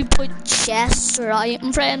maybe put chests or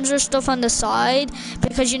item frames or stuff on the side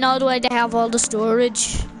because you know the way they have all the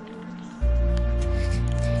storage.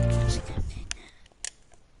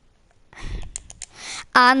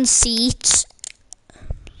 and seats.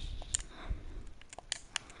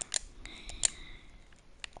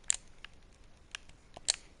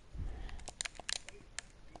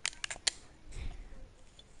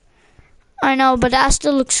 I know, but that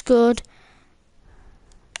still looks good.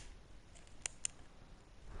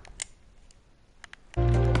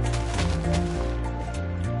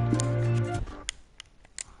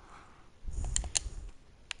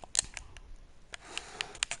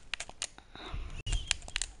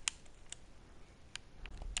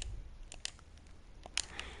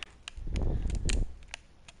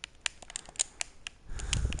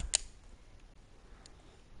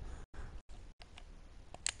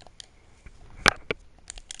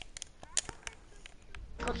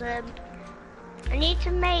 Because I need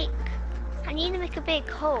to make a big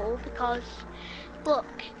hole because look.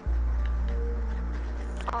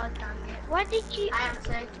 Oh damn it! Why did you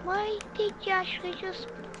actually just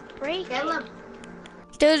break it?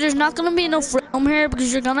 Dude, there's not gonna be enough room here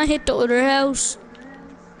because you're gonna hit the other house.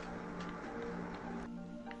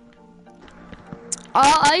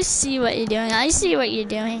 Oh, I see what you're doing. I see what you're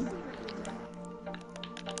doing.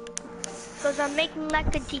 Because I'm making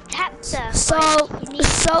like a detector.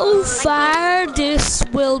 So far this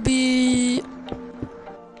will be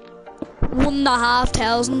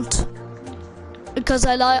 1,500 because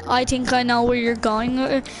I think I know where you're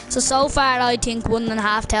going. So far I think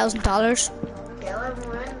 $1,500.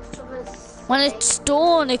 When it's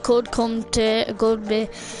done, it could come to a good bit.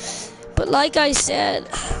 But like I said,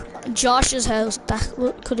 Josh's house,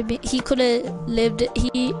 could have been. He could have lived it.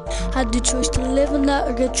 He had the choice to live in that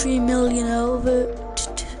or get 3 million out of it.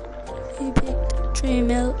 He picked 3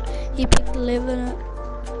 mil. He picked to live in it.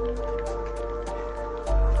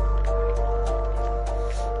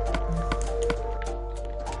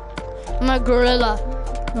 I'm a gorilla.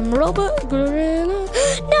 I'm a robot gorilla.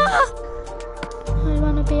 No! I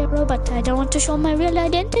wanna be a robot. I don't want to show my real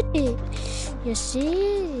identity. You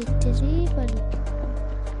see, it is evil.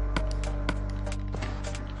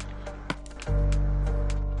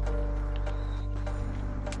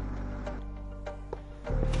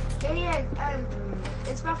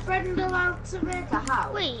 Is my friend allowed to make a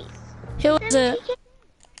house? Wait. Who is it?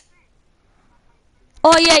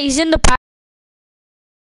 Oh yeah, he's in the park.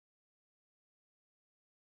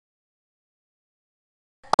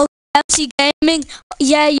 MC Gaming.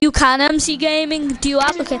 Yeah, you can MC Gaming. Do you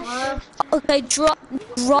have okay, drive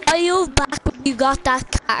back when you got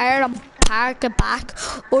that car and park it back.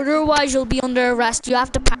 Otherwise you'll be under arrest. You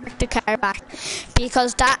have to park the car back.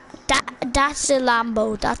 Because that's a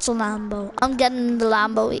Lambo. That's a Lambo. I'm getting the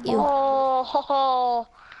Lambo with you. Oh.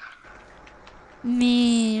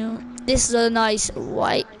 Me. This is a nice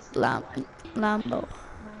white Lambo.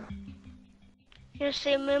 You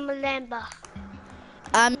see me in my Lambo.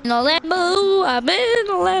 I'm in a Lambo, I'm in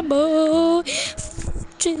a Lambo.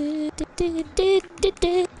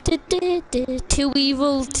 Two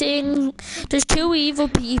evil things. There's two evil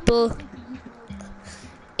people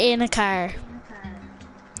in a car.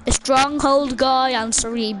 A stronghold guy and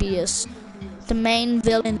Cerebius, the main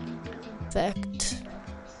villain. Effect.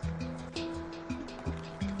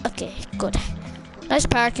 Okay, good. Nice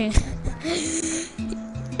parking.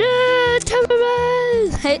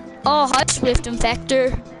 Hey, oh, hi, Swift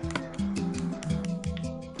Infector.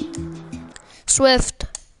 Swift.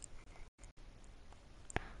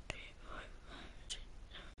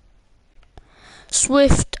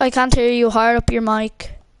 Swift, I can't hear you. Higher up your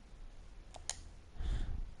mic.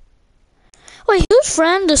 Wait, whose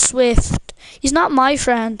friend is Swift? He's not my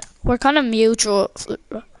friend. We're kind of mutual.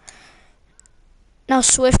 Now,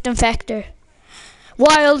 Swift Infector.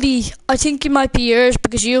 Wildy, I think he might be yours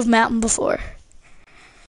because you've met him before.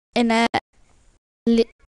 In a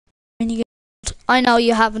minigame. I know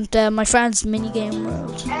you haven't, my friend's minigame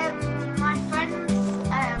world. My friend,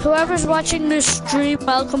 Whoever's watching this stream,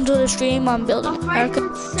 welcome to the stream. I'm building America.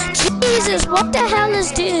 Jesus, what the hell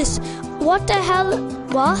is this? What the hell?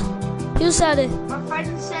 What? Who said it? my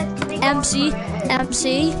friend said, can we go MC? for it?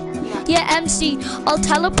 MC? Yeah, MC. I'll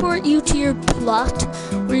teleport you to your plot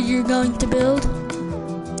where you're going to build.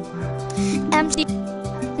 MC,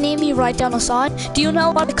 name me write down a sign. Do you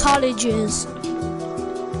know what a college is?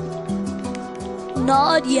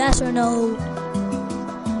 Nod yes or no.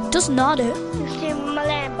 Just nod it. You see my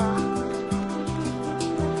Lambo.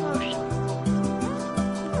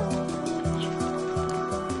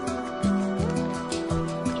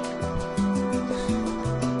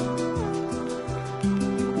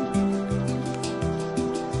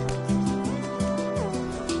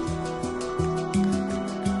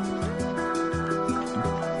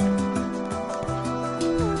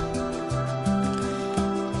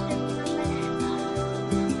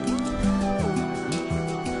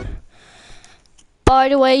 By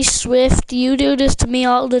the way, Swift, you do this to me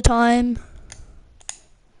all the time.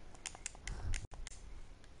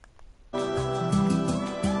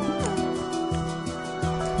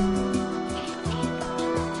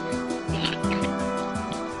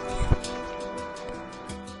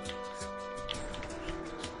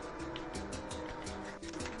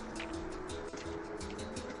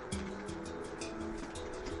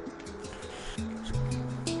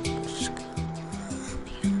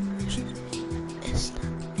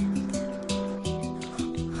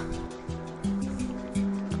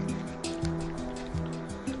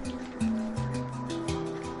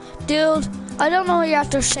 Dude, I don't know what you're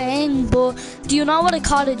after saying, but do you know what a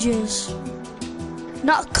cottage is?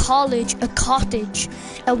 Not a college, a cottage.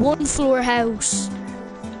 A one-floor house.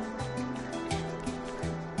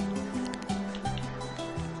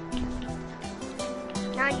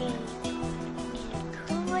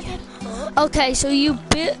 Okay, so you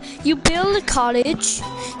build a cottage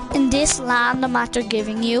in this land I'm after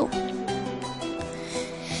giving you.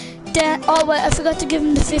 Then, oh wait, I forgot to give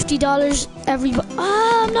him the $50 everybody.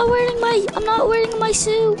 Ah, I'm not wearing my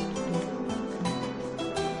suit.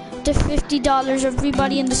 The $50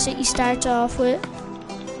 everybody in the city starts off with.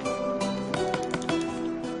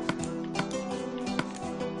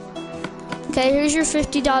 Okay, here's your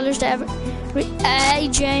 $50 to every. Hey,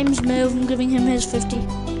 James, move. I'm giving him his 50.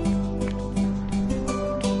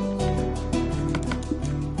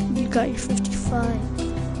 You got your 55.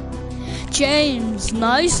 James,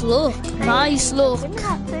 nice look. Nice look.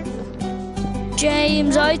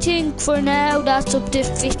 James, I think for now that's up to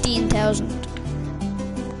 15,000.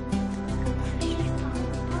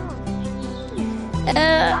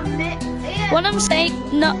 What I'm saying,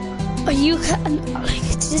 no, you can, like,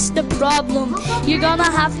 this is the problem. You're gonna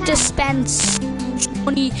have to spend so much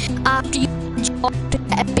money after you job to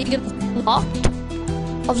get a big lot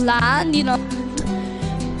of land, you know,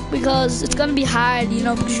 because it's gonna be hard, you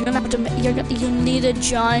know, because you're gonna have to, you need a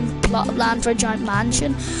giant plot of land for a giant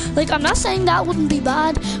mansion. Like, I'm not saying that wouldn't be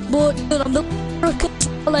bad, but dude,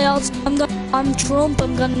 I'm Trump,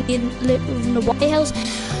 I'm gonna live in the White House.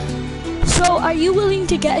 So, are you willing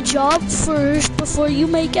to get a job first before you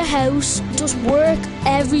make a house? Just work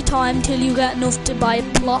every time till you get enough to buy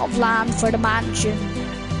a plot of land for the mansion.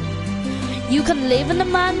 You can live in the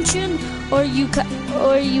mansion, or you can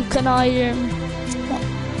either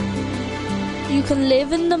you can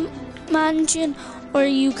live in the mansion, or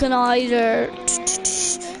you can either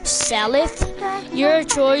sell it. Your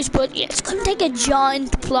choice, but it's gonna take a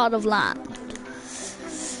giant plot of land.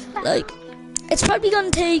 Like, it's probably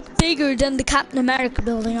gonna take bigger than the Captain America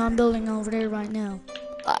building I'm building over there right now.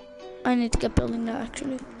 I need to get building that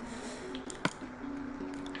actually.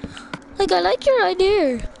 Like, I like your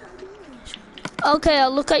idea. Okay,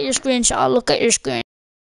 I'll look at your screenshot. I'll look at your screen.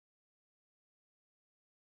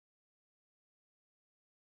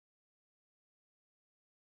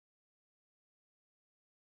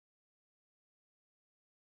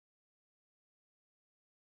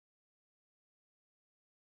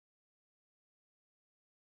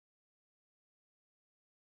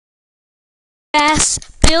 Yes,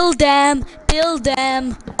 build them.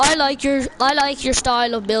 I like your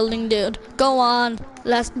style of building, dude. Go on,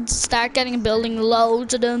 let's start building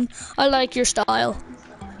loads of them. I like your style.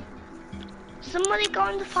 Somebody go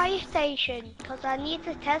on the fire station, because I need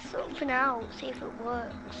to test something out, see if it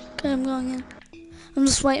works. Okay, I'm going in. I'm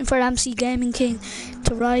just waiting for MC Gaming King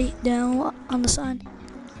to write down on the sign.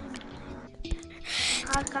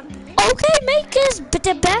 Okay, make us, but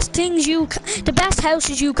the best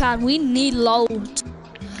houses you can. We need loads.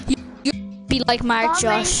 You be like Mark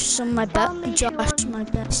Josh, some of my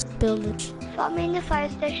best builders. Follow me in the fire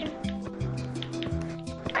station.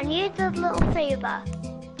 I need a little favor.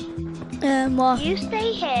 What? You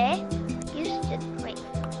stay here.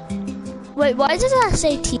 Wait, why does that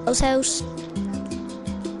say Tio's house?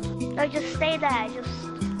 No, just stay there. Just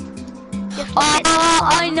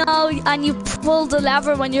I know, and you pull the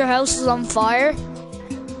lever when your house is on fire?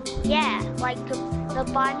 Yeah, like the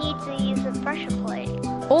bar needs to use a pressure plate.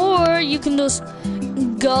 Or you can just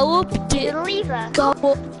go up the lever.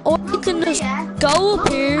 Or you can just go up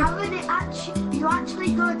here. How would it you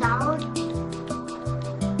actually go down?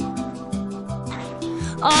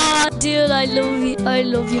 Ah, dude, I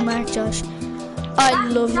love you, Mark Josh. I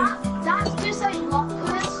love you. That's just like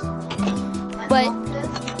lockers.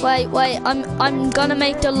 Wait, I'm gonna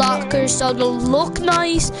make the lockers so they'll look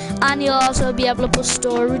nice, and you'll also be able to put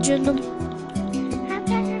storage in them.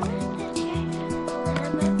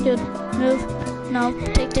 Dude, move. No,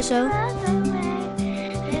 take this out.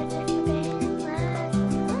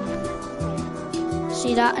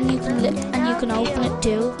 See that, and you can open it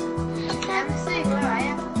too.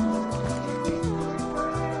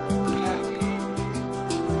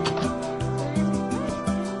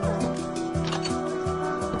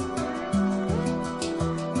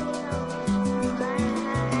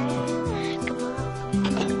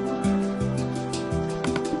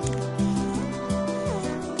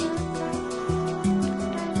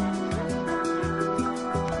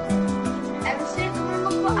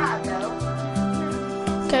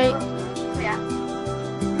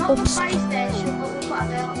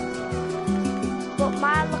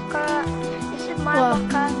 my What?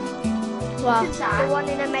 locker. Wow. The Inside. one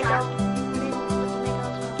in the middle.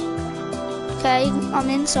 Okay, I'm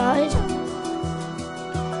inside.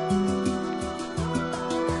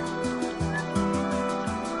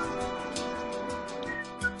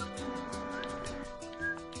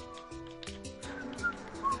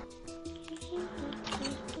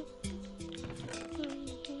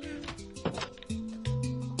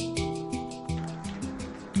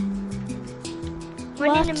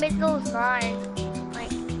 One in What? the middle is mine.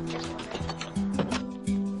 Like, this one.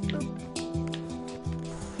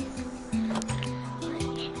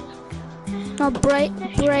 Now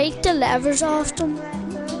break the levers off them.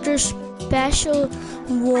 They're special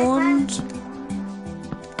ones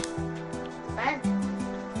Ben,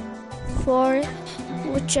 for it,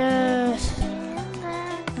 which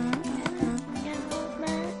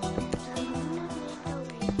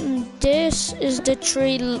this is the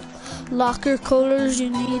three locker colors you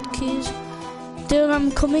need, keys. Dude,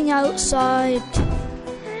 I'm coming outside.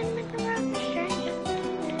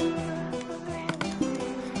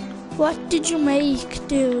 What did you make,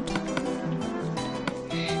 dude?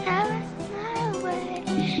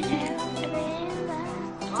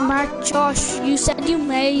 Mark, Josh, you said you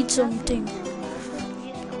made something.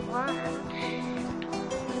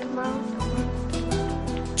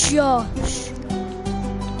 Josh,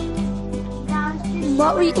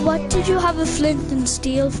 what did you have a flint and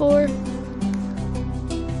steel for?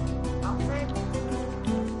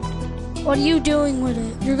 What are you doing with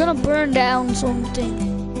it? You're gonna burn down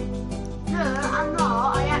something. no, I'm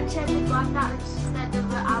not. I actually got that instead of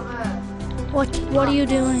the other. What are you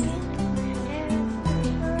doing?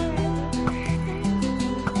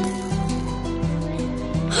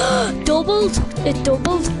 Doubled? It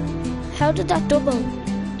doubled? How did that double?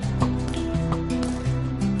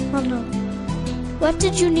 Oh no. What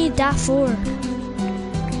did you need that for?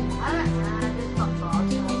 I don't know. I just got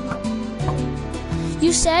bored. So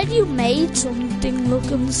You said you made something.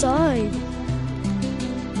 Look inside.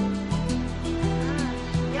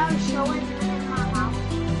 yeah, I'm showing it in my house.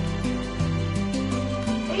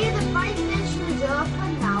 Hey, the fire station is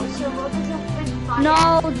open now, so what is a big fire?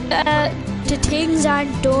 No, the things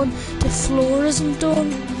aren't done. The floor isn't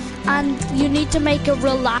done. And you need to make a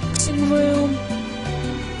relaxing room.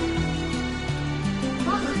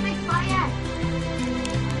 What's the big fire?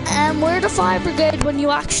 We're the fire brigade when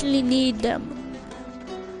you actually need them.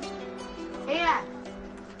 Here.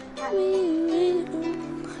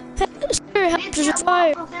 Sir, help, there's a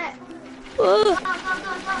fire. Go, Oh, go,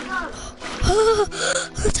 go, go.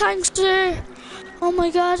 thanks, sir. Oh my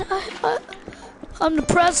God, I'm the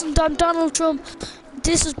president. I'm Donald Trump.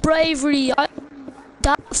 This is bravery.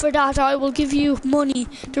 For that, I will give you money.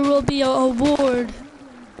 There will be an award.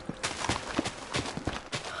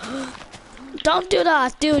 Don't do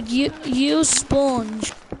that, dude. Use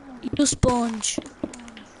sponge. Use sponge.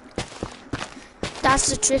 That's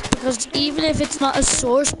the trick, because even if it's not a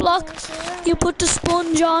source block, you put the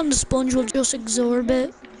sponge on, the sponge will just absorb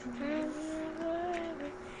it.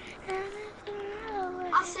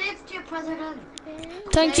 I saved you, President.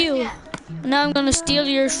 Thank you. Now I'm gonna steal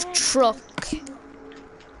your truck.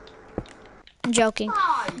 I'm joking.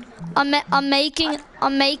 Oh, I'm making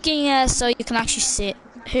so you can actually sit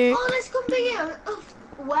here. oh, this could be a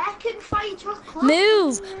working fire truck club.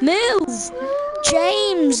 Move,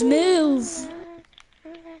 James, move.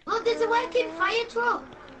 Look, there's a working fire truck.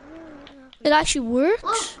 It actually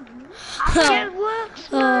works. Look. It works,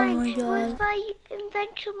 Oh mine. my It was God. my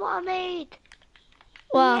invention what I made.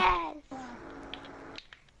 Wow. Yes.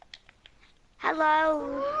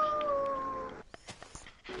 Hello.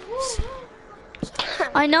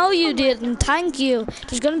 I know you did, and thank you.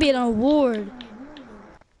 There's gonna be an award.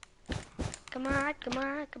 Come on, come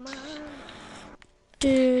on, come on.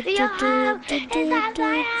 Do, See your house. Is that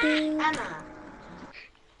my house? Emma.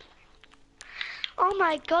 Oh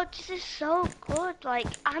my God, this is so good. Like,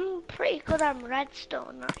 I'm pretty good at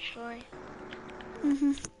redstone, actually.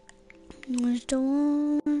 I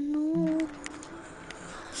don't know.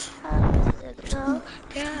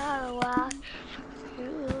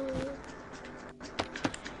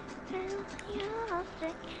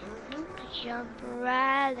 Jump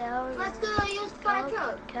right over. Let's go use fire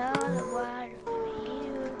truck. Color water for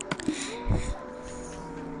you.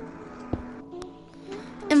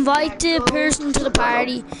 Invite the person to the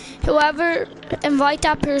party. Whoever, invite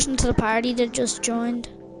that person to the party that just joined.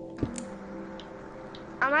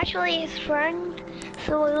 I'm actually his friend,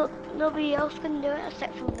 so nobody else can do it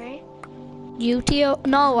except for me. You, Theo?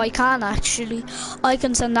 No, I can't actually. I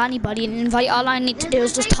can send anybody an invite. All I need to do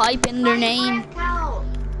is just type in their name.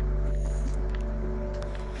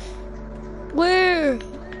 Where?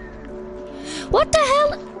 What the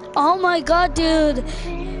hell? Oh my god, dude.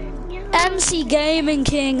 MC Gaming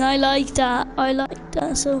King, I like that. I like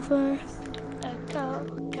that so far.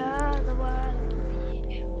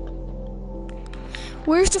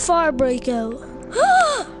 Where's the fire breakout?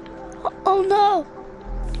 Oh no!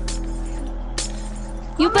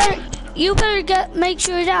 You better make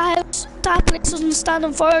sure that place doesn't stand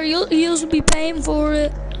on fire. You'll be paying for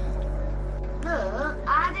it. Look,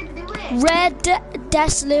 I didn't do it. Red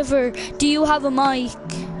Desliver, do you have a mic?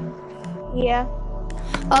 Yeah.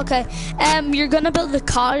 Okay. You're gonna build a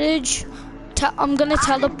cottage. I'm gonna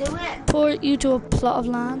teleport you to a plot of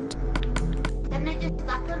land. Then it just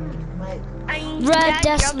happened. Like, Red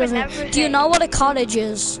Desliver, do you know what a cottage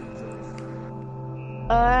is?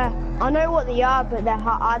 I know what they are, but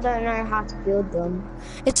I don't know how to build them.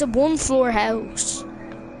 It's a one-floor house.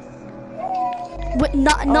 With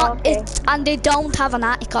okay. and they don't have an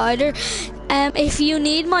attic either. If you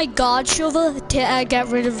need my god shovel to get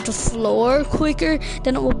rid of the floor quicker,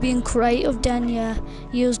 then it will be in creative. Then yeah,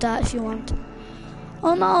 use that if you want.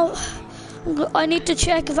 Oh no, I need to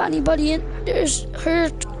check if anybody in there's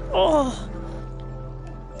hurt. Oh,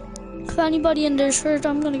 if anybody in there's hurt,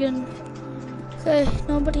 I'm gonna get in. Okay,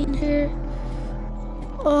 nobody in here.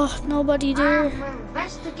 Oh, nobody there.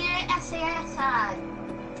 investigate SAS.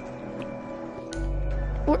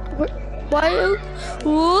 Why?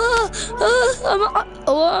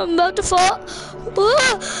 I'm about to fall.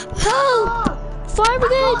 Help! Fire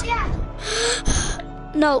brigade!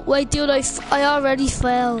 No, wait, dude, I already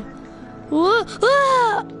fell.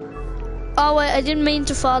 Oh wait, I didn't mean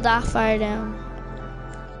to fall that far down.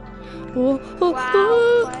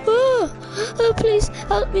 Please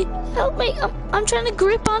help me! Help me! I'm trying to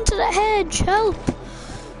grip onto the hedge. Help!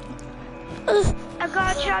 I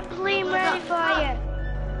got a trampoline ready for you.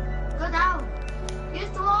 Go down. Use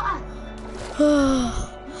the water.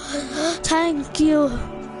 Thank you.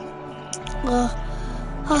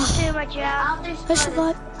 Do my job. I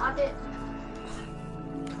survived. I'll do it.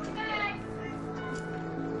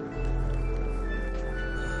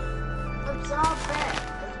 Absorb it.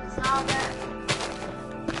 Absorb it.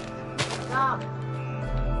 Absorb.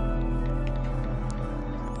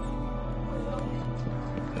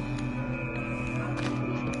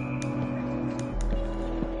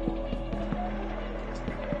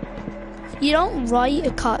 You don't write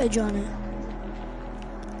a cottage on it.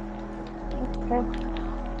 Okay.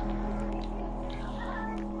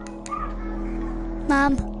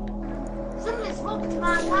 Ma'am. Somebody spoke to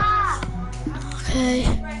my car.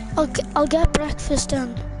 Okay. I'll get breakfast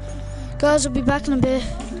then. Guys, I'll be back in a bit.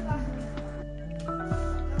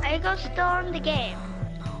 Are you gonna storm the game?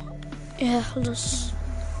 Yeah, I'm just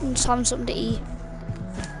having something to eat.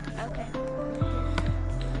 Okay.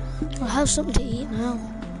 I'll have something to eat now.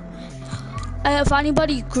 If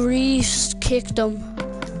anybody griefs, kick them.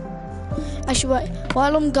 Actually, wait,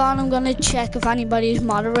 while I'm gone, I'm gonna check if anybody's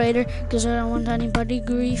moderator, because I don't want anybody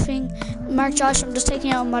griefing. Mark Josh, I'm just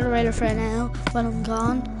taking out a moderator for now while I'm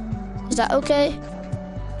gone. Is that okay?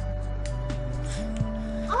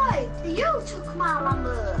 Oi, you took my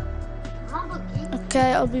lumber.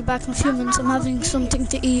 Okay, I'll be back in a few minutes. I'm having something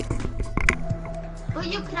to eat. But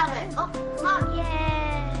you can have it. Oh, come on. Yay!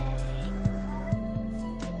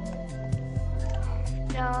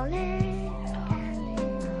 Darling.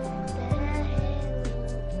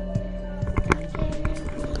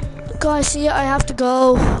 Guys, see, I have to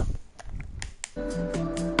go.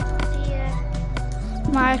 See ya.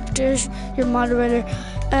 Mark, there's your moderator.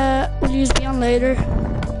 Will you be on later?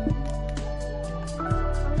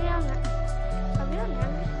 I'll be on there.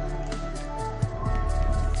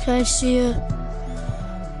 Okay, see ya.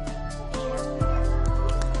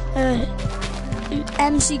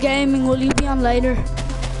 MC Gaming, will you be on later?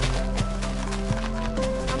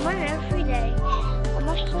 I'm on every day. I'm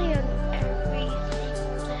actually on every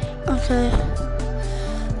single day. Okay.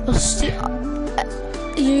 We'll see.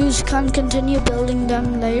 You can continue building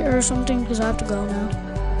them later or something, because I have to go now.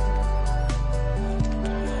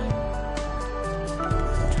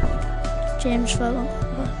 James Fellow,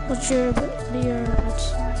 what's your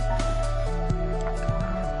bits?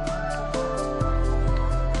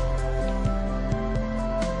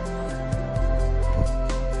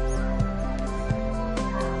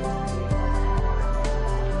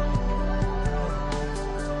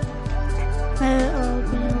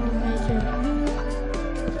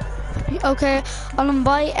 Okay, I'll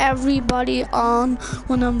invite everybody on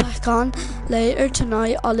when I'm back on later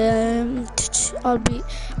tonight. I'll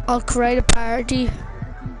create a party.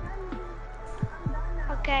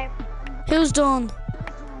 Okay. Who's done?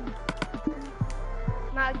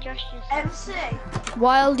 Mark Josh just MC.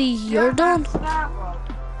 Wildy, you're done?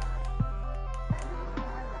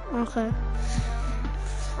 Okay.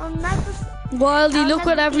 I'll never. Wildy, I'll look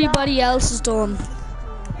what never be everybody else has done.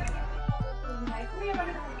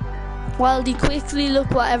 Wildy, quickly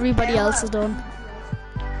look what everybody else has done.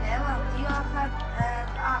 Yeah, well, do you have like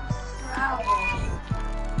apps album?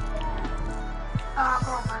 Oh,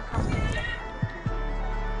 Minecraft.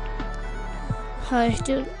 Hi,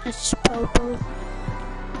 dude, it's Popo.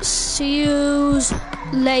 See you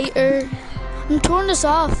later. And turn this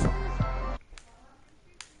off.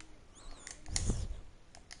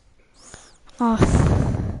 Off.